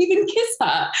couldn't even kiss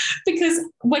her because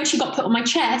when she got put on my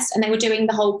chest and they were doing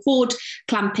the whole cord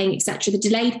clamping, etc., the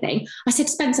delayed thing, I said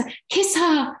to Spencer, kiss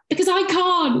her because I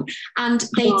can't. And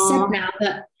they'd said now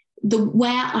that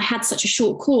where I had such a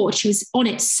short cord, she was on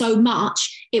it so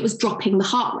much, it was dropping the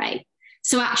heart rate.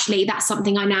 So actually that's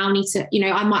something I now need to,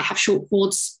 I might have short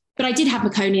cords, but I did have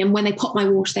meconium. When they popped my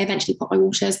water, they eventually popped my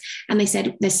waters and they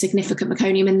said there's significant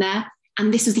meconium in there.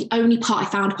 And this was the only part I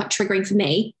found quite triggering for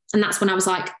me. And that's when I was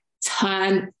like,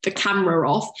 turn the camera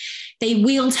off. They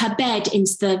wheeled her bed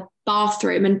into the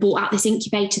bathroom and brought out this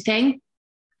incubator thing.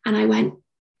 And I went,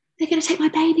 they're going to take my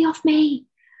baby off me.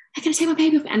 They're going to take my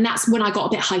baby off me. And that's when I got a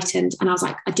bit heightened. And I was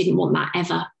like, I didn't want that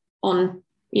ever on,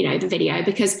 the video,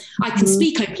 because I can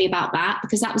speak openly about that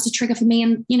because that was a trigger for me.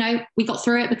 And, we got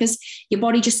through it because your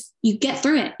body you get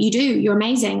through it. You do. You're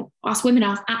amazing. Us women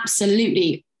are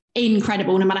absolutely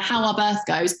incredible. No matter how our birth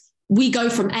goes, we go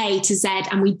from A to Z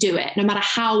and we do it. No matter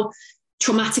how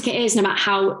traumatic it is, no matter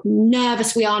how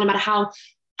nervous we are, no matter how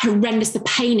horrendous the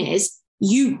pain is,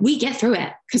 we get through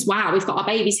it because wow, we've got our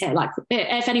babies here. Like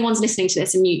if anyone's listening to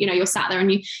this and you're sat there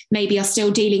and you maybe are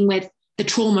still dealing with the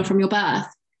trauma from your birth,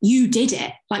 you did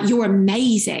it. Like you're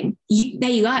amazing. There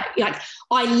you go. Like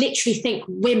I literally think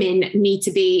women need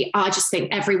to be, I just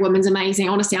think every woman's amazing.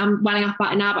 Honestly, I'm welling up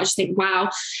about it now, but I just think, wow.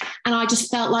 And I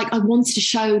just felt like I wanted to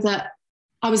show that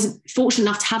I was fortunate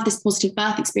enough to have this positive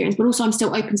birth experience, but also I'm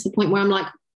still open to the point where I'm like,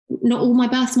 not all my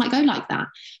births might go like that.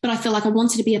 But I feel like I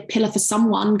wanted to be a pillar for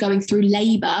someone going through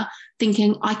labour,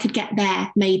 thinking I could get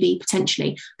there, maybe,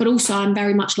 potentially. But also I'm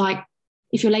very much like,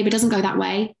 if your labour doesn't go that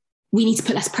way, we need to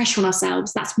put less pressure on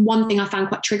ourselves. That's one thing I found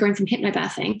quite triggering from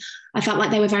hypnobirthing. I felt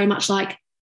like they were very much like,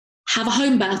 have a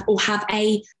home birth or have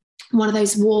one of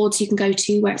those wards you can go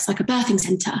to where it's like a birthing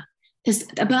centre. There's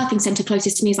a birthing centre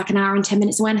closest to me is like an hour and 10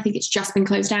 minutes away, and I think it's just been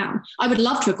closed down. I would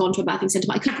love to have gone to a birthing centre,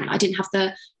 but I couldn't. I didn't have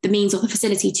the means or the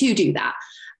facility to do that.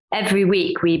 Every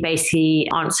week we basically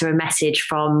answer a message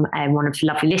from one of the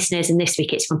lovely listeners, and this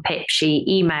week it's from Pip. She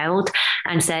emailed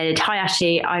and said, "Hi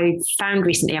Ashley, I found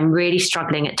recently I'm really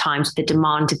struggling at times with the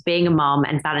demand of being a mum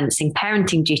and balancing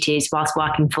parenting duties whilst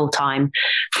working full time.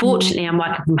 Fortunately, I'm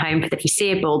working from home for the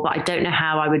foreseeable, but I don't know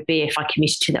how I would be if I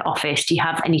commuted to the office. Do you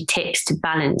have any tips to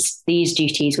balance these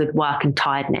duties with work and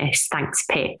tiredness? Thanks,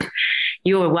 Pip."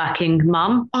 You're a working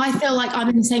mum. I feel like I'm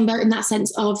in the same boat in that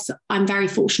sense of I'm very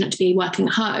fortunate to be working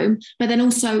at home. But then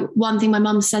also one thing my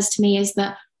mum says to me is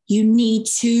that you need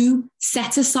to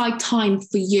set aside time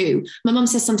for you. My mum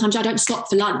says sometimes I don't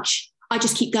stop for lunch. I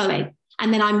just keep going.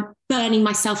 And then I'm burning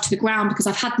myself to the ground because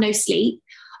I've had no sleep.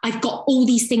 I've got all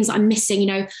these things that I'm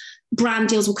missing. Brand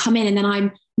deals will come in and then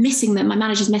I'm missing them. My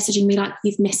manager's messaging me like,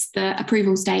 "You've missed the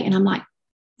approvals date." And I'm like,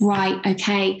 right,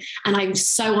 okay. And I'm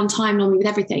so on time normally with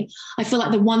everything. I feel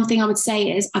like the one thing I would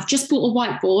say is I've just bought a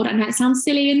whiteboard. I know it sounds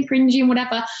silly and cringy and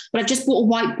whatever, but I've just bought a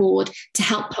whiteboard to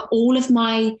help put all of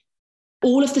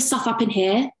the stuff up in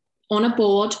here on a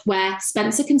board where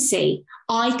Spencer can see,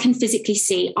 I can physically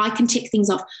see, I can tick things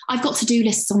off. I've got to-do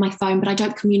lists on my phone, but I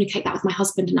don't communicate that with my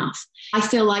husband enough. I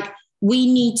feel like we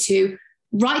need to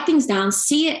write things down,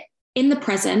 see it in the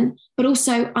present, but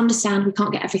also understand we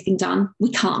can't get everything done. We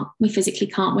can't. We physically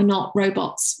can't. We're not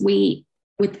robots. With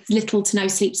little to no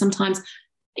sleep, sometimes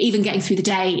even getting through the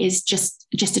day is just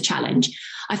a challenge.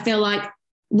 I feel like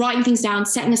writing things down,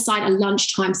 setting aside a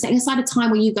lunchtime, setting aside a time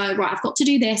where you go, right, I've got to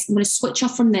do this. I'm going to switch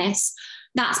off from this.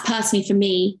 That's personally for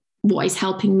me what is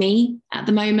helping me at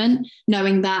the moment,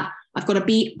 knowing that I've got to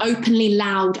be openly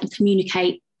loud and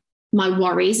communicate my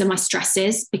worries and my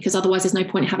stresses, because otherwise there's no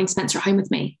point in having Spencer at home with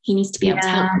me. He needs to be able to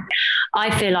help.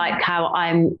 I feel like how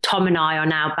Tom and I are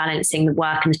now balancing the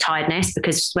work and the tiredness,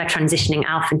 because we're transitioning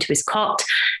Alf into his cot.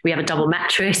 We have a double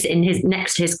mattress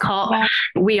next to his cot. Yeah.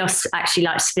 We are actually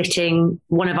like splitting.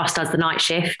 One of us does the night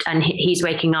shift and he's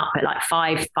waking up at like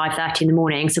 5:30 in the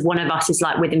morning. So one of us is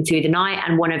like with him through the night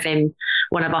and one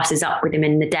of us is up with him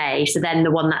in the day. So then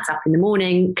the one that's up in the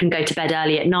morning can go to bed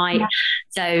early at night. Yeah.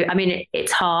 So, I mean,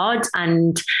 it's hard,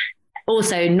 and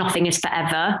also nothing is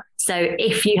forever. So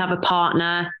if you have a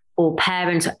partner or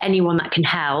parents or anyone that can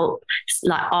help,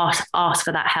 like ask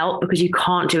for that help, because you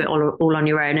can't do it all on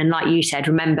your own. And like you said,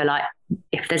 remember, like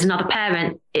if there's another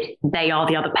parent, they are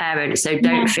the other parent. So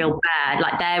don't feel bad.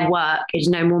 Like their work is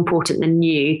no more important than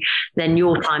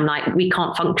your time. Like we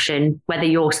can't function, whether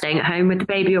you're staying at home with the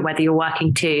baby or whether you're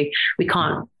working too. We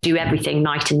can't do everything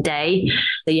night and day.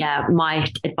 So yeah, my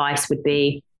advice would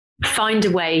be find a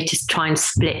way to try and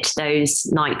split those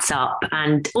nights up.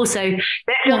 And also don't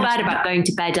feel bad about going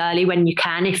to bed early when you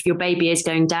can, if your baby is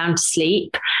going down to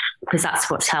sleep, because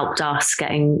that's what's helped us,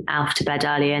 getting Alf to bed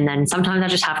early. And then sometimes I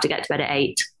just have to get to bed at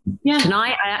 8. Yeah.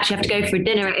 Tonight I actually have to go for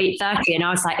dinner at 8:30, and I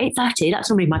was like, 8:30,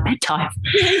 that's normally my bedtime.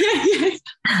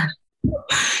 Yeah.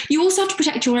 You also have to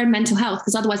protect your own mental health,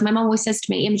 because otherwise, my mum always says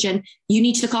to me, Imogen, you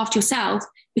need to look after yourself,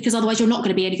 because otherwise you're not going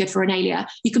to be any good for Aurelia.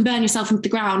 You can burn yourself into the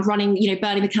ground running,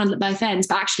 burning the candle at both ends.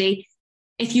 But actually,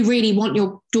 if you really want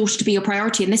your daughter to be your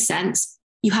priority in this sense,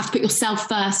 you have to put yourself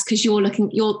first, because you're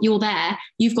there.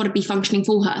 You've got to be functioning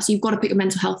for her. So you've got to put your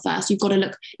mental health first. You've got to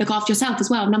look after yourself as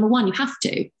well. Number one, you have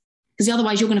to, because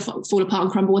otherwise you're going to fall apart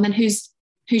and crumble. And then who's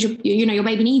your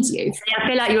baby needs you. I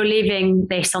feel like you're leaving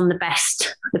this on the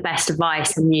best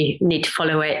advice, and you need to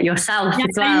follow it yourself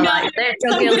as well. Like, don't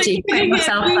feel guilty. Put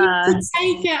yourself first.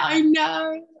 Take it. I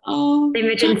know. Oh,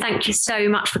 Imogen, thank you so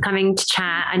much for coming to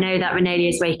chat. I know that Renelia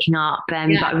is waking up, but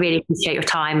I really appreciate your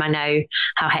time. I know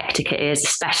how hectic it is,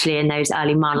 especially in those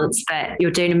early months, but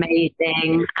you're doing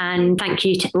amazing. And thank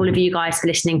you to all of you guys for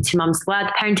listening to Mum's the Word,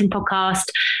 the parenting podcast.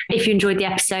 If you enjoyed the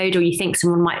episode, or you think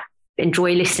someone might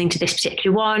enjoy listening to this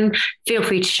particular one, feel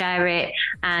free to share it.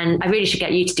 And I really should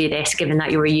get you to do this, given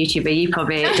that you're a YouTuber. You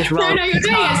probably just roll. No, you're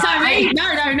doing it. So me.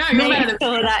 No. Make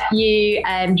sure that you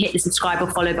hit the subscribe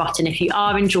or follow button if you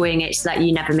are enjoying it, so that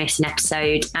you never miss an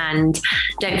episode. And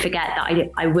don't forget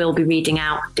that I will be reading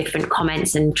out different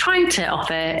comments and trying to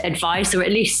offer advice, or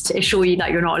at least assure you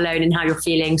that you're not alone in how you're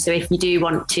feeling. So if you do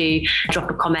want to drop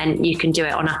a comment, you can do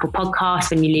it on Apple Podcasts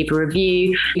when you leave a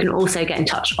review. You can also get in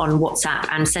touch on WhatsApp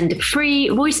and send a free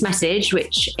voice message,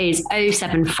 which is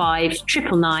 075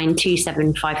 999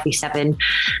 27537.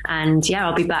 And yeah,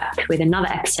 I'll be back with another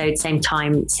episode, same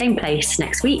time, same place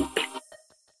next week.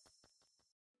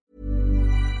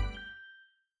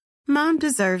 Mom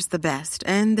deserves the best,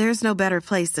 and there's no better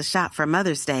place to shop for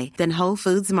Mother's Day than Whole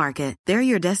Foods Market. They're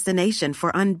your destination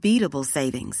for unbeatable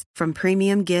savings, from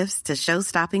premium gifts to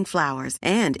show-stopping flowers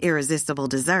and irresistible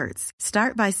desserts.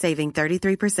 Start by saving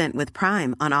 33% with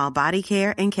Prime on all body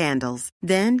care and candles.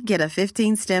 Then get a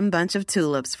 15-stem bunch of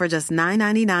tulips for just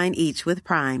 $9.99 each with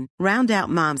Prime. Round out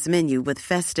Mom's menu with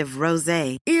festive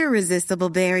rosé, irresistible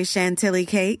berry chantilly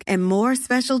cake, and more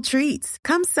special treats.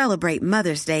 Come celebrate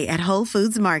Mother's Day at Whole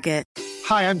Foods Market.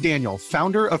 Hi, I'm Daniel,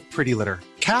 founder of Pretty Litter.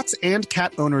 Cats and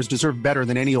cat owners deserve better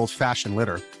than any old-fashioned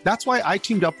litter. That's why I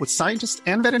teamed up with scientists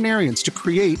and veterinarians to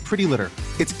create Pretty Litter.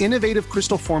 Its innovative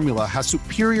crystal formula has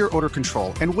superior odor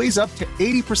control and weighs up to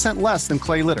 80% less than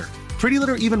clay litter. Pretty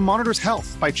Litter even monitors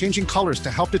health by changing colors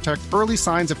to help detect early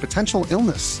signs of potential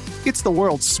illness. It's the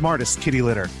world's smartest kitty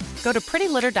litter. Go to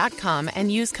prettylitter.com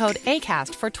and use code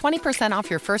ACAST for 20%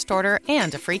 off your first order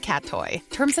and a free cat toy.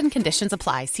 Terms and conditions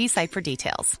apply. See site for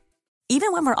details.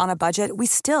 Even when we're on a budget, we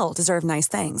still deserve nice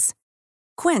things.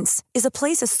 Quince is a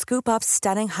place to scoop up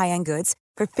stunning high-end goods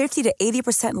for 50 to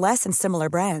 80% less than similar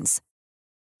brands.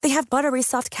 They have buttery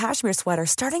soft cashmere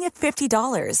sweaters starting at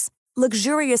 $50,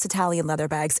 luxurious Italian leather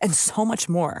bags, and so much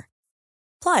more.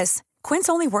 Plus, Quince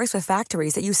only works with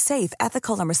factories that use safe,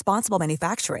 ethical, and responsible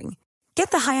manufacturing.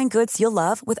 Get the high-end goods you'll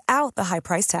love without the high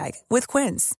price tag with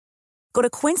Quince. Go to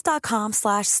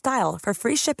quince.com/style for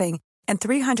free shipping and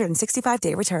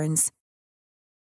 365-day returns.